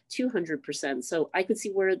 150, 200%? So I could see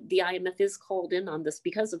where the IMF is called in on this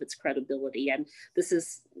because of its credibility. And this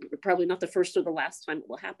is probably not the first or the last time it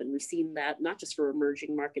will happen. We've seen that not just for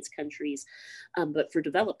emerging markets countries, but for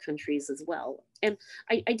developed countries as well. And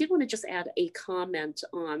I did want to just add a comment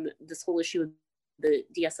on this whole issue of the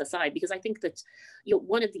DSSI, because I think that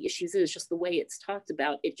one of the issues is just the way it's talked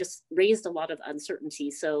about. It just raised a lot of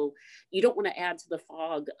uncertainty. So you don't want to add to the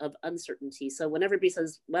fog of uncertainty. So when everybody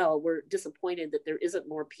says, well, we're disappointed that there isn't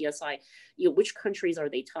more PSI, which countries are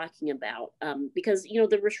they talking about? Because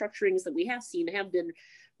the restructurings that we have seen have been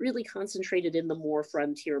really concentrated in the more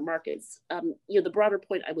frontier markets. The broader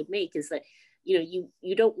point I would make is that you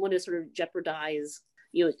don't want to sort of jeopardize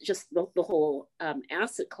just the whole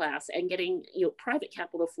asset class and getting, private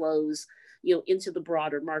capital flows, into the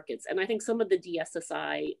broader markets. And I think some of the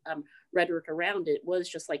DSSI rhetoric around it was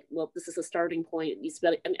just like, well, this is a starting point.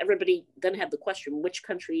 And everybody then had the question, which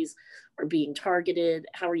countries are being targeted?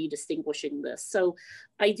 How are you distinguishing this? So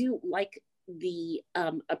I do like the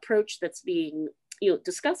approach that's being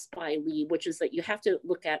discussed by Lee, which is that you have to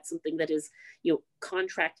look at something that is,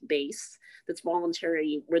 contract based, that's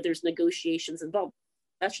voluntary, where there's negotiations involved.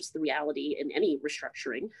 That's just the reality in any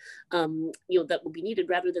restructuring, that will be needed,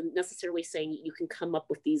 rather than necessarily saying you can come up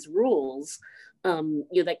with these rules,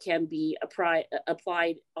 that can be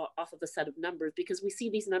applied off of a set of numbers, because we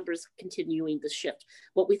see these numbers continuing to shift.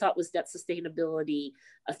 What we thought was debt sustainability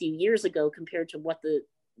a few years ago compared to what the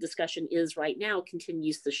discussion is right now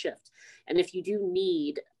continues to shift. And if you do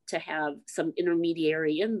need to have some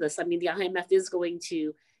intermediary in this, I mean, the IMF is going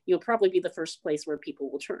to, probably be the first place where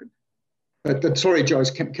people will turn. But sorry, Joyce,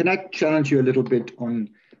 can I challenge you a little bit on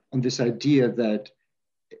this idea that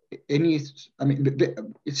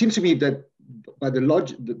it seems to me that by the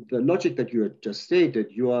logic that you just stated,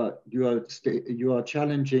 you are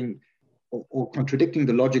challenging or contradicting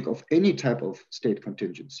the logic of any type of state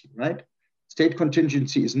contingency, right? State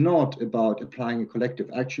contingency is not about applying a collective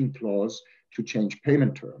action clause to change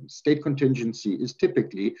payment terms. State contingency is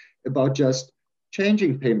typically about just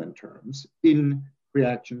changing payment terms in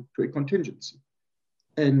reaction to a contingency.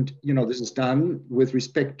 And this is done with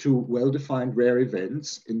respect to well-defined rare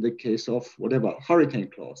events in the case of whatever, hurricane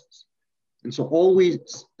clauses. And so all we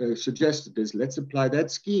suggested is, let's apply that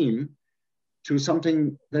scheme to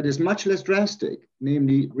something that is much less drastic,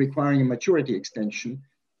 namely requiring a maturity extension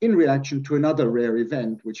in reaction to another rare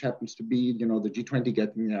event, which happens to be the G20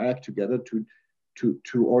 getting their act together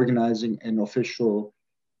to organizing an official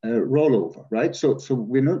rollover, right? So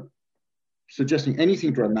we're not suggesting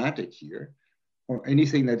anything dramatic here or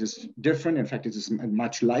anything that is different. In fact, it is a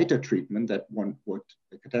much lighter treatment than what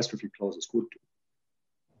the catastrophe clauses would do.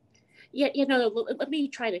 Yeah, let me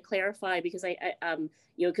try to clarify, because I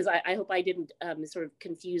hope I didn't sort of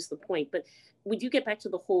confuse the point. But we do get back to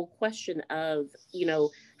the whole question of,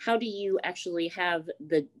 how do you actually have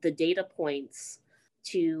the data points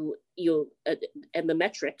to, and the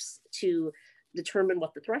metrics to determine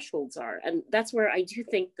what the thresholds are. And that's where I do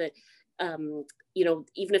think that,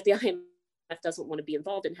 even if the IMF doesn't want to be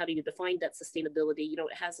involved in how do you define debt sustainability, it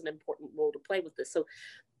has an important role to play with this. So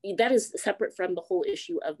that is separate from the whole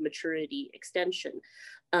issue of maturity extension.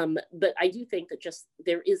 But I do think that just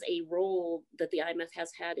there is a role that the IMF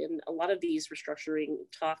has had in a lot of these restructuring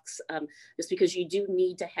talks, just because you do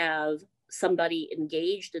need to have somebody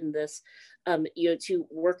engaged in this, to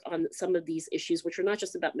work on some of these issues, which are not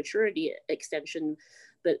just about maturity extension,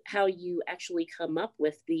 but how you actually come up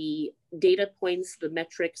with the data points, the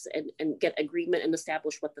metrics, and get agreement and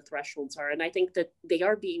establish what the thresholds are. And I think that they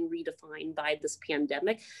are being redefined by this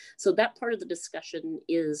pandemic. So that part of the discussion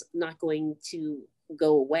is not going to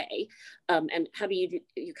go away. And how do you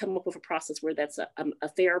come up with a process where that's a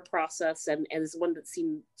fair process and is one that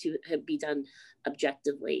seemed to be done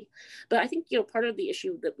objectively. But I think, part of the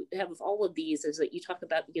issue that we have with all of these is that you talk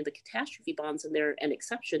about, the catastrophe bonds and an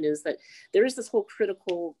exception is that there is this whole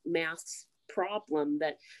critical mass problem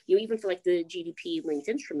that, you know, even for like the GDP linked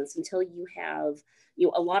instruments, until you have, you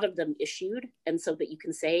know, a lot of them issued, and so that you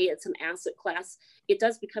can say it's an asset class, it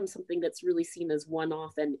does become something that's really seen as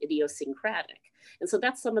one-off and idiosyncratic. And so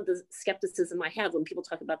that's some of the skepticism I have when people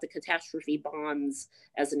talk about the catastrophe bonds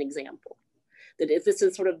as an example. That if this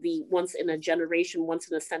is sort of the once in a generation, once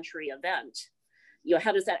in a century event, you know,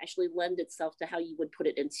 how does that actually lend itself to how you would put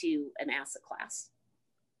it into an asset class?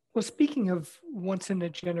 Well, speaking of once in a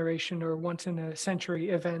generation or once in a century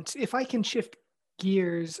events, if I can shift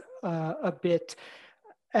gears a bit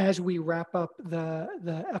as we wrap up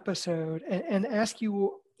the episode and ask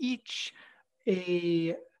you each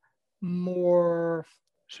a more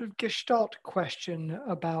sort of gestalt question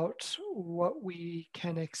about what we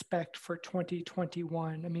can expect for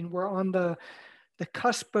 2021. I mean, we're on the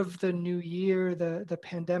cusp of the new year. The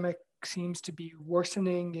pandemic seems to be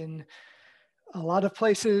worsening in a lot of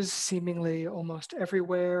places, seemingly almost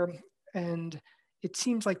everywhere. And it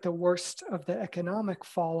seems like the worst of the economic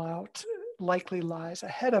fallout likely lies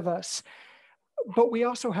ahead of us. But we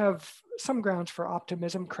also have some grounds for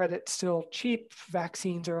optimism. Credit's still cheap,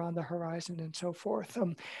 vaccines are on the horizon, and so forth.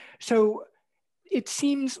 So it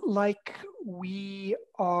seems like we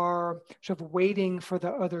are sort of waiting for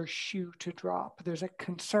the other shoe to drop. There's a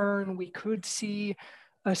concern we could see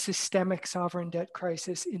a systemic sovereign debt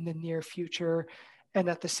crisis in the near future, and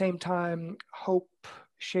at the same time, hope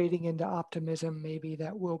shading into optimism, maybe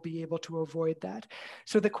that we'll be able to avoid that.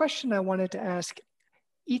 So the question I wanted to ask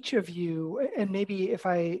each of you, and maybe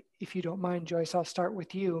if you don't mind, Joyce, I'll start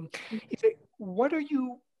with you. What are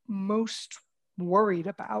you most worried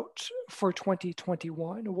about for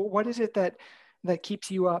 2021? What is it that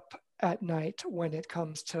keeps you up at night when it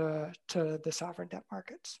comes to the sovereign debt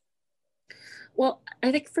markets? Well,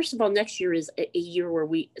 I think first of all, next year is a year where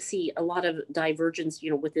we see a lot of divergence, you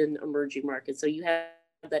know, within emerging markets. So you have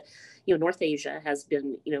that, you know, North Asia has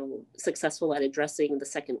been, you know, successful at addressing the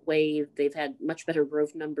second wave. They've had much better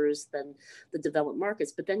growth numbers than the developed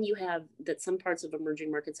markets. But then you have that some parts of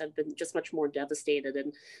emerging markets have been just much more devastated,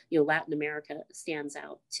 and, you know, Latin America stands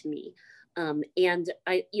out to me. And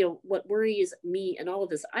I, you know, what worries me and all of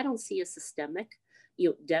this, I don't see a systemic, you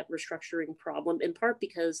know, debt restructuring problem, in part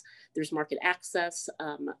because there's market access.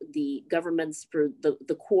 The governments for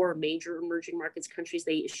the core major emerging markets countries,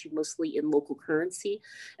 they issue mostly in local currency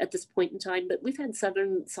at this point in time, but we've had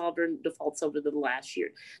 7 sovereign defaults over the last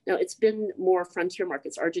year. Now, it's been more frontier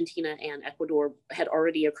markets. Argentina and Ecuador had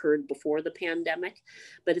already occurred before the pandemic,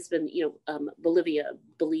 but it's been, you know, Bolivia,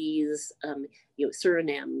 Belize, you know,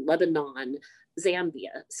 Suriname, Lebanon,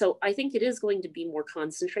 Zambia. So I think it is going to be more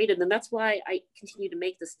concentrated. And that's why I continue to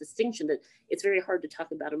make this distinction that it's very hard to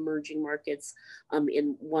talk about emerging markets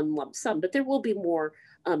in one lump sum, but there will be more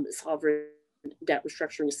sovereign debt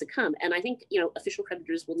restructurings to come. And I think, you know, official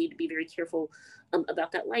creditors will need to be very careful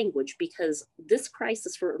about that language, because this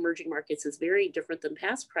crisis for emerging markets is very different than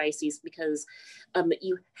past crises, because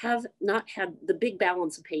you have not had the big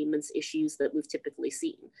balance of payments issues that we've typically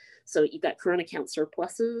seen. So you've got current account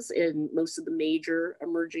surpluses in most of the major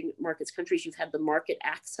emerging markets countries. You've had the market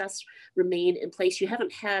access remain in place. You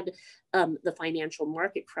haven't had the financial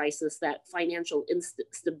market crisis, that financial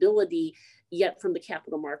instability yet from the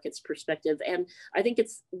capital markets perspective. And I think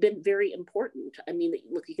it's been very important. I mean,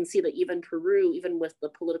 look, you can see that even Peru, even with the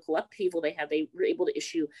political upheaval they had, they were able to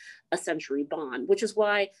issue a century bond, which is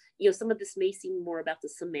why, you know, some of this may seem more about the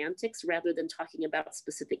semantics rather than talking about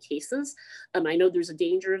specific cases. I know there's a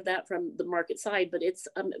danger of that from the market side, but it's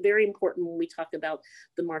very important when we talk about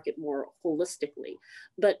the market more holistically.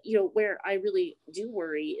 But, you know, where I really do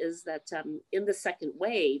worry is that in the second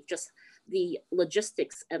wave, just the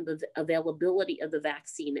logistics and the availability of the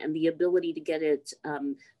vaccine and the ability to get it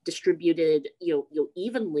distributed, you know,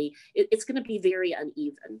 evenly, it's going to be very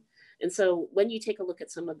uneven. And so when you take a look at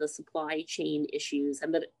some of the supply chain issues,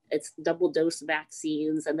 and that it's double dose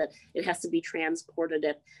vaccines, and that it has to be transported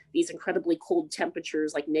at these incredibly cold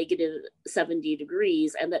temperatures, like -70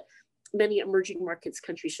 degrees, and that many emerging markets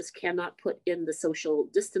countries just cannot put in the social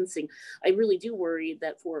distancing, I really do worry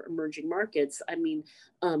that for emerging markets, I mean,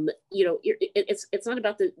 you know, it's not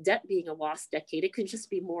about the debt being a lost decade. It could just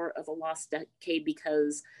be more of a lost decade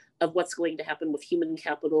because of what's going to happen with human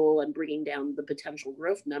capital and bringing down the potential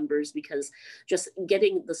growth numbers, because just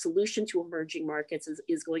getting the solution to emerging markets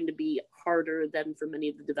is going to be harder than for many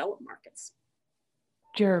of the developed markets.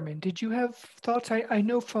 Jeremy, did you have thoughts? I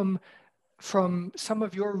know from some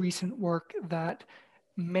of your recent work that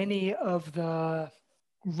many of the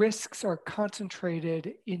risks are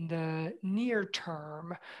concentrated in the near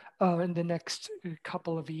term, in the next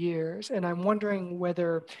couple of years. And I'm wondering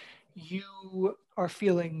whether you are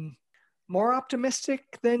feeling more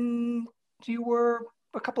optimistic than you were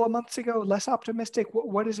a couple of months ago, less optimistic?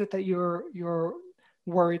 What is it that you're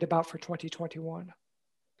worried about for 2021?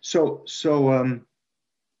 So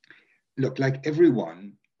look, like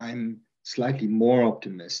everyone, I'm slightly more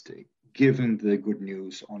optimistic given the good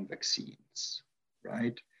news on vaccines,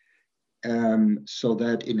 right? So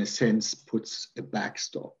that in a sense puts a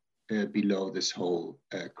backstop below this whole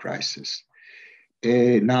crisis.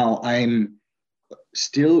 Now, I'm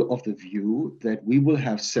still of the view that we will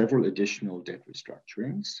have several additional debt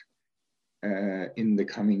restructurings in the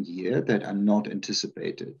coming year that are not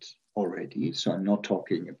anticipated already. So I'm not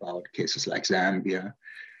talking about cases like Zambia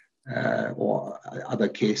or other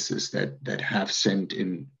cases that have sent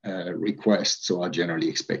in requests or are generally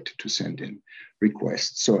expected to send in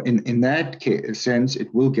requests. So in that sense,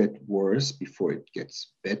 it will get worse before it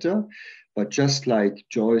gets better. But just like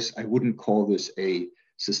Joyce, I wouldn't call this a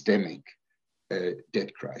systemic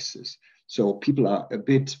debt crisis. So people are a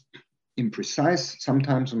bit imprecise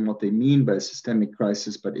sometimes on what they mean by a systemic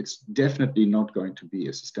crisis, but it's definitely not going to be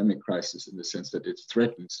a systemic crisis in the sense that it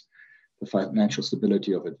threatens the financial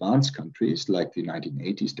stability of advanced countries like the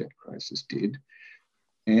 1980s debt crisis did.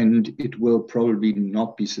 And it will probably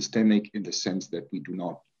not be systemic in the sense that we do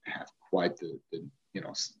not have quite the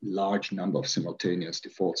large number of simultaneous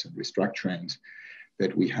defaults and restructurings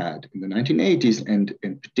that we had in the 1980s. And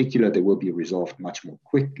in particular, they will be resolved much more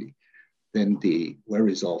quickly than they were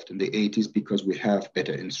resolved in the 80s because we have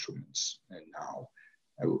better instruments. And now,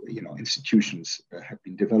 institutions have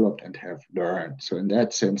been developed and have learned. So in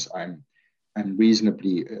that sense, I'm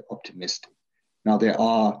reasonably optimistic. Now, there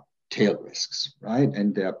are tail risks, right?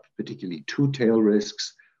 And there are particularly two tail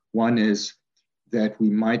risks. One is that we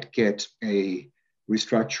might get a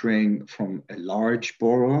restructuring from a large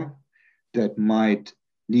borrower that might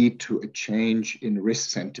lead to a change in risk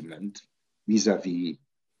sentiment vis-a-vis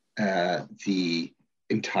the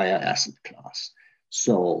entire asset class.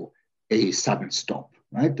 So a sudden stop,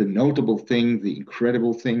 right? The notable thing, the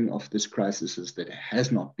incredible thing of this crisis is that it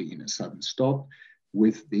has not been a sudden stop,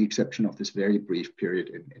 with the exception of this very brief period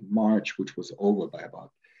in March, which was over by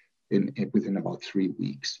within about 3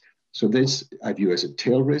 weeks. So this I view as a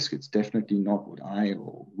tail risk. It's definitely not what I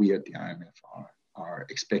or we at the IMF are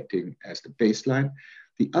expecting as the baseline.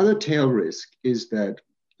 The other tail risk is that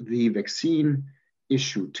the vaccine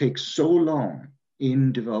issue takes so long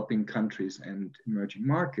in developing countries and emerging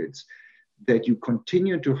markets that you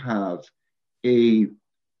continue to have a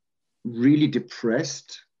really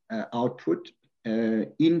depressed output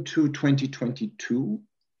into 2022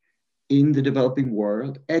 in the developing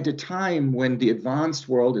world at a time when the advanced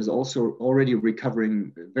world is also already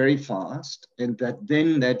recovering very fast, and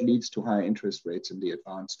that leads to higher interest rates in the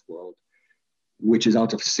advanced world, which is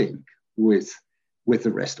out of sync with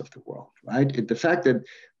the rest of the world, right? The fact that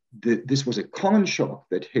this was a common shock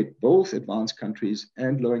that hit both advanced countries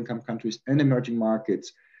and low-income countries and emerging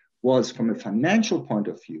markets was, from a financial point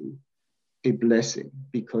of view, a blessing,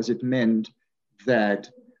 because it meant that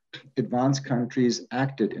advanced countries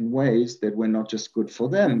acted in ways that were not just good for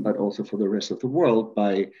them, but also for the rest of the world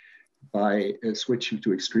by switching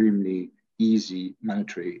to extremely easy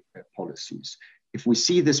monetary policies. If we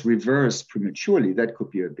see this reverse prematurely, that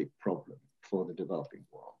could be a big problem for the developing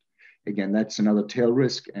world. Again, that's another tail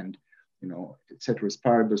risk, and ceteris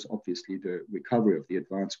paribus, obviously the recovery of the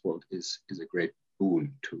advanced world is a great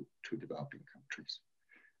boon to developing countries.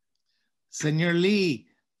 Senor Lee,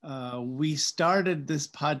 we started this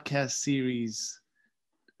podcast series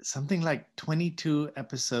something like 22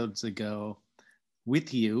 episodes ago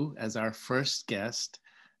with you as our first guest,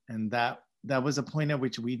 and that was a point at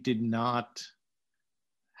which we did not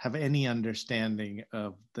have any understanding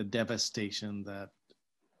of the devastation that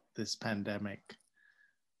this pandemic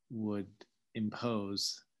would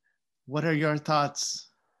impose. What are your thoughts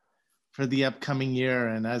for the upcoming year,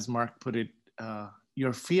 and as Mark put it,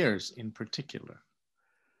 your fears in particular?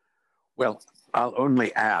 Well, I'll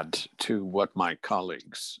only add to what my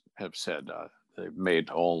colleagues have said. They've made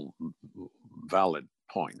all valid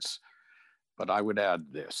points, but I would add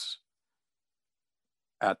this.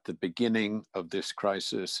 At the beginning of this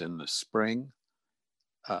crisis in the spring,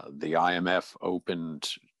 the IMF opened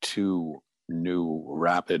 2 new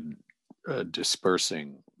rapid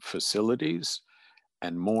dispersing facilities,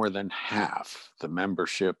 and more than half the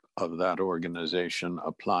membership of that organization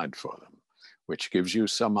applied for them, which gives you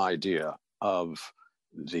some idea of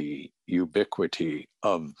the ubiquity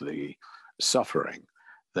of the suffering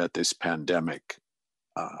that this pandemic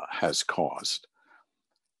has caused.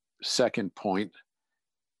 Second point,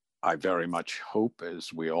 I very much hope,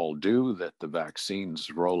 as we all do, that the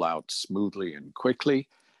vaccines roll out smoothly and quickly,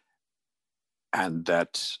 and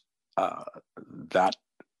that that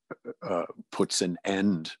puts an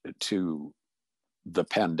end to the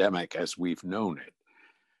pandemic as we've known it.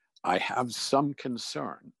 I have some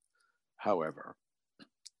concern, however,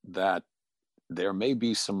 that there may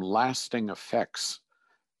be some lasting effects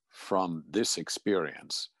from this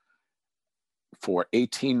experience. For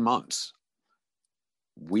 18 months,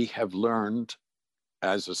 we have learned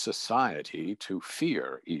as a society to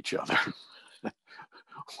fear each other.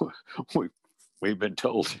 We've been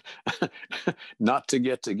told not to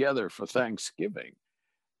get together for Thanksgiving.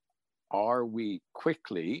 Are we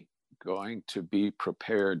quickly going to be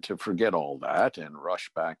prepared to forget all that and rush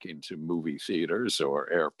back into movie theaters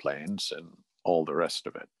or airplanes and all the rest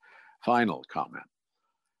of it? Final comment.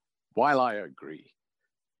 While I agree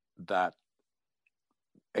that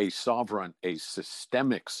a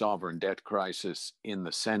systemic sovereign debt crisis in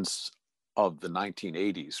the sense of the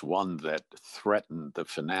 1980s, one that threatened the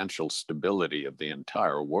financial stability of the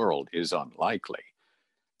entire world, is unlikely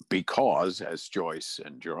because, as Joyce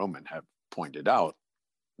and Jerome have pointed out,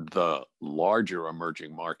 the larger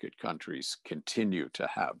emerging market countries continue to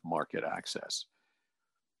have market access.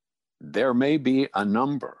 There may be a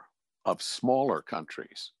number of smaller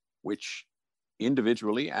countries which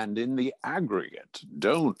individually and in the aggregate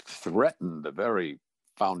don't threaten the very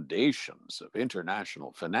foundations of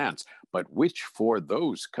international finance, but which for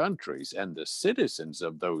those countries and the citizens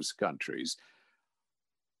of those countries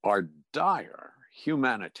are dire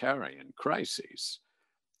humanitarian crises.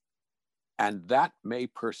 And that may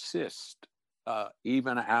persist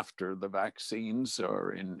even after the vaccines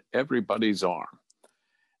are in everybody's arm.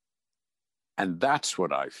 And that's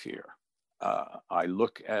what I fear. I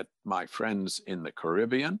look at my friends in the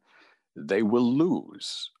Caribbean. They will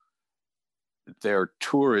lose their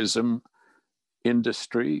tourism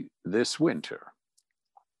industry this winter.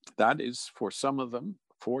 That is, for some of them,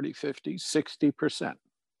 40, 50, 60%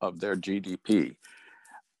 of their GDP.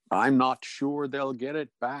 I'm not sure they'll get it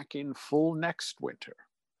back in full next winter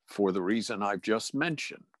for the reason I've just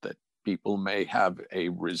mentioned, that people may have a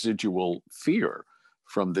residual fear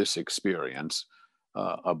from this experience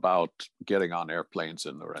about getting on airplanes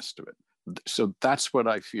and the rest of it. So that's what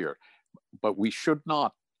I fear. But we should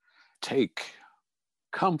not take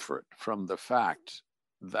comfort from the fact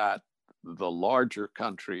that the larger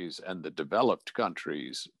countries and the developed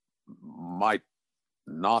countries might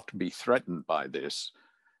not be threatened by this.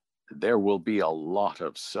 There will be a lot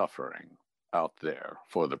of suffering out there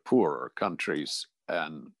for the poorer countries,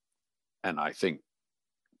 and I think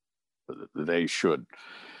they should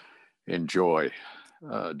enjoy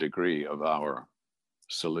a degree of our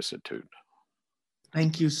solicitude.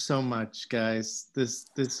 Thank you so much, guys. This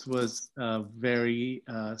was a very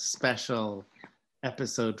special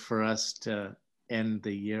episode for us to end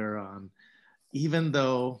the year on. Even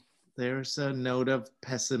though there's a note of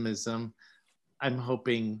pessimism, I'm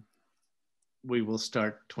hoping we will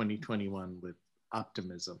start 2021 with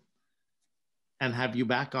optimism and have you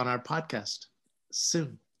back on our podcast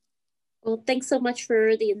soon. Well, thanks so much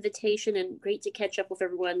for the invitation, and great to catch up with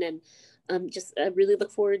everyone. And just really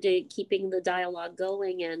look forward to keeping the dialogue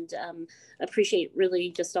going, and appreciate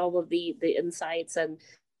really just all of the insights, and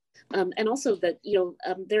also that,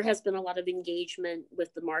 there has been a lot of engagement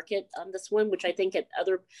with the market on this one, which I think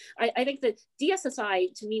I think that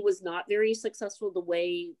DSSI to me was not very successful the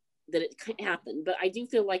way that it happened, but I do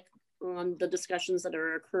feel like on the discussions that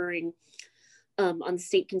are occurring on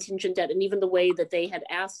state contingent debt, and even the way that they had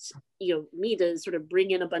asked me to sort of bring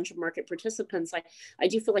in a bunch of market participants, I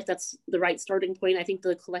do feel like that's the right starting point. I think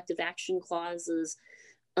the collective action clauses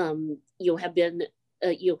have been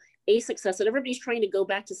a success, and everybody's trying to go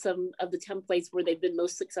back to some of the templates where they've been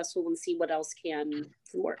most successful and see what else can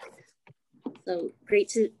work. So great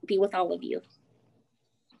to be with all of you.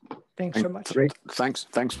 Thanks so much. Great. Thanks,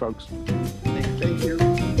 folks. Thank you.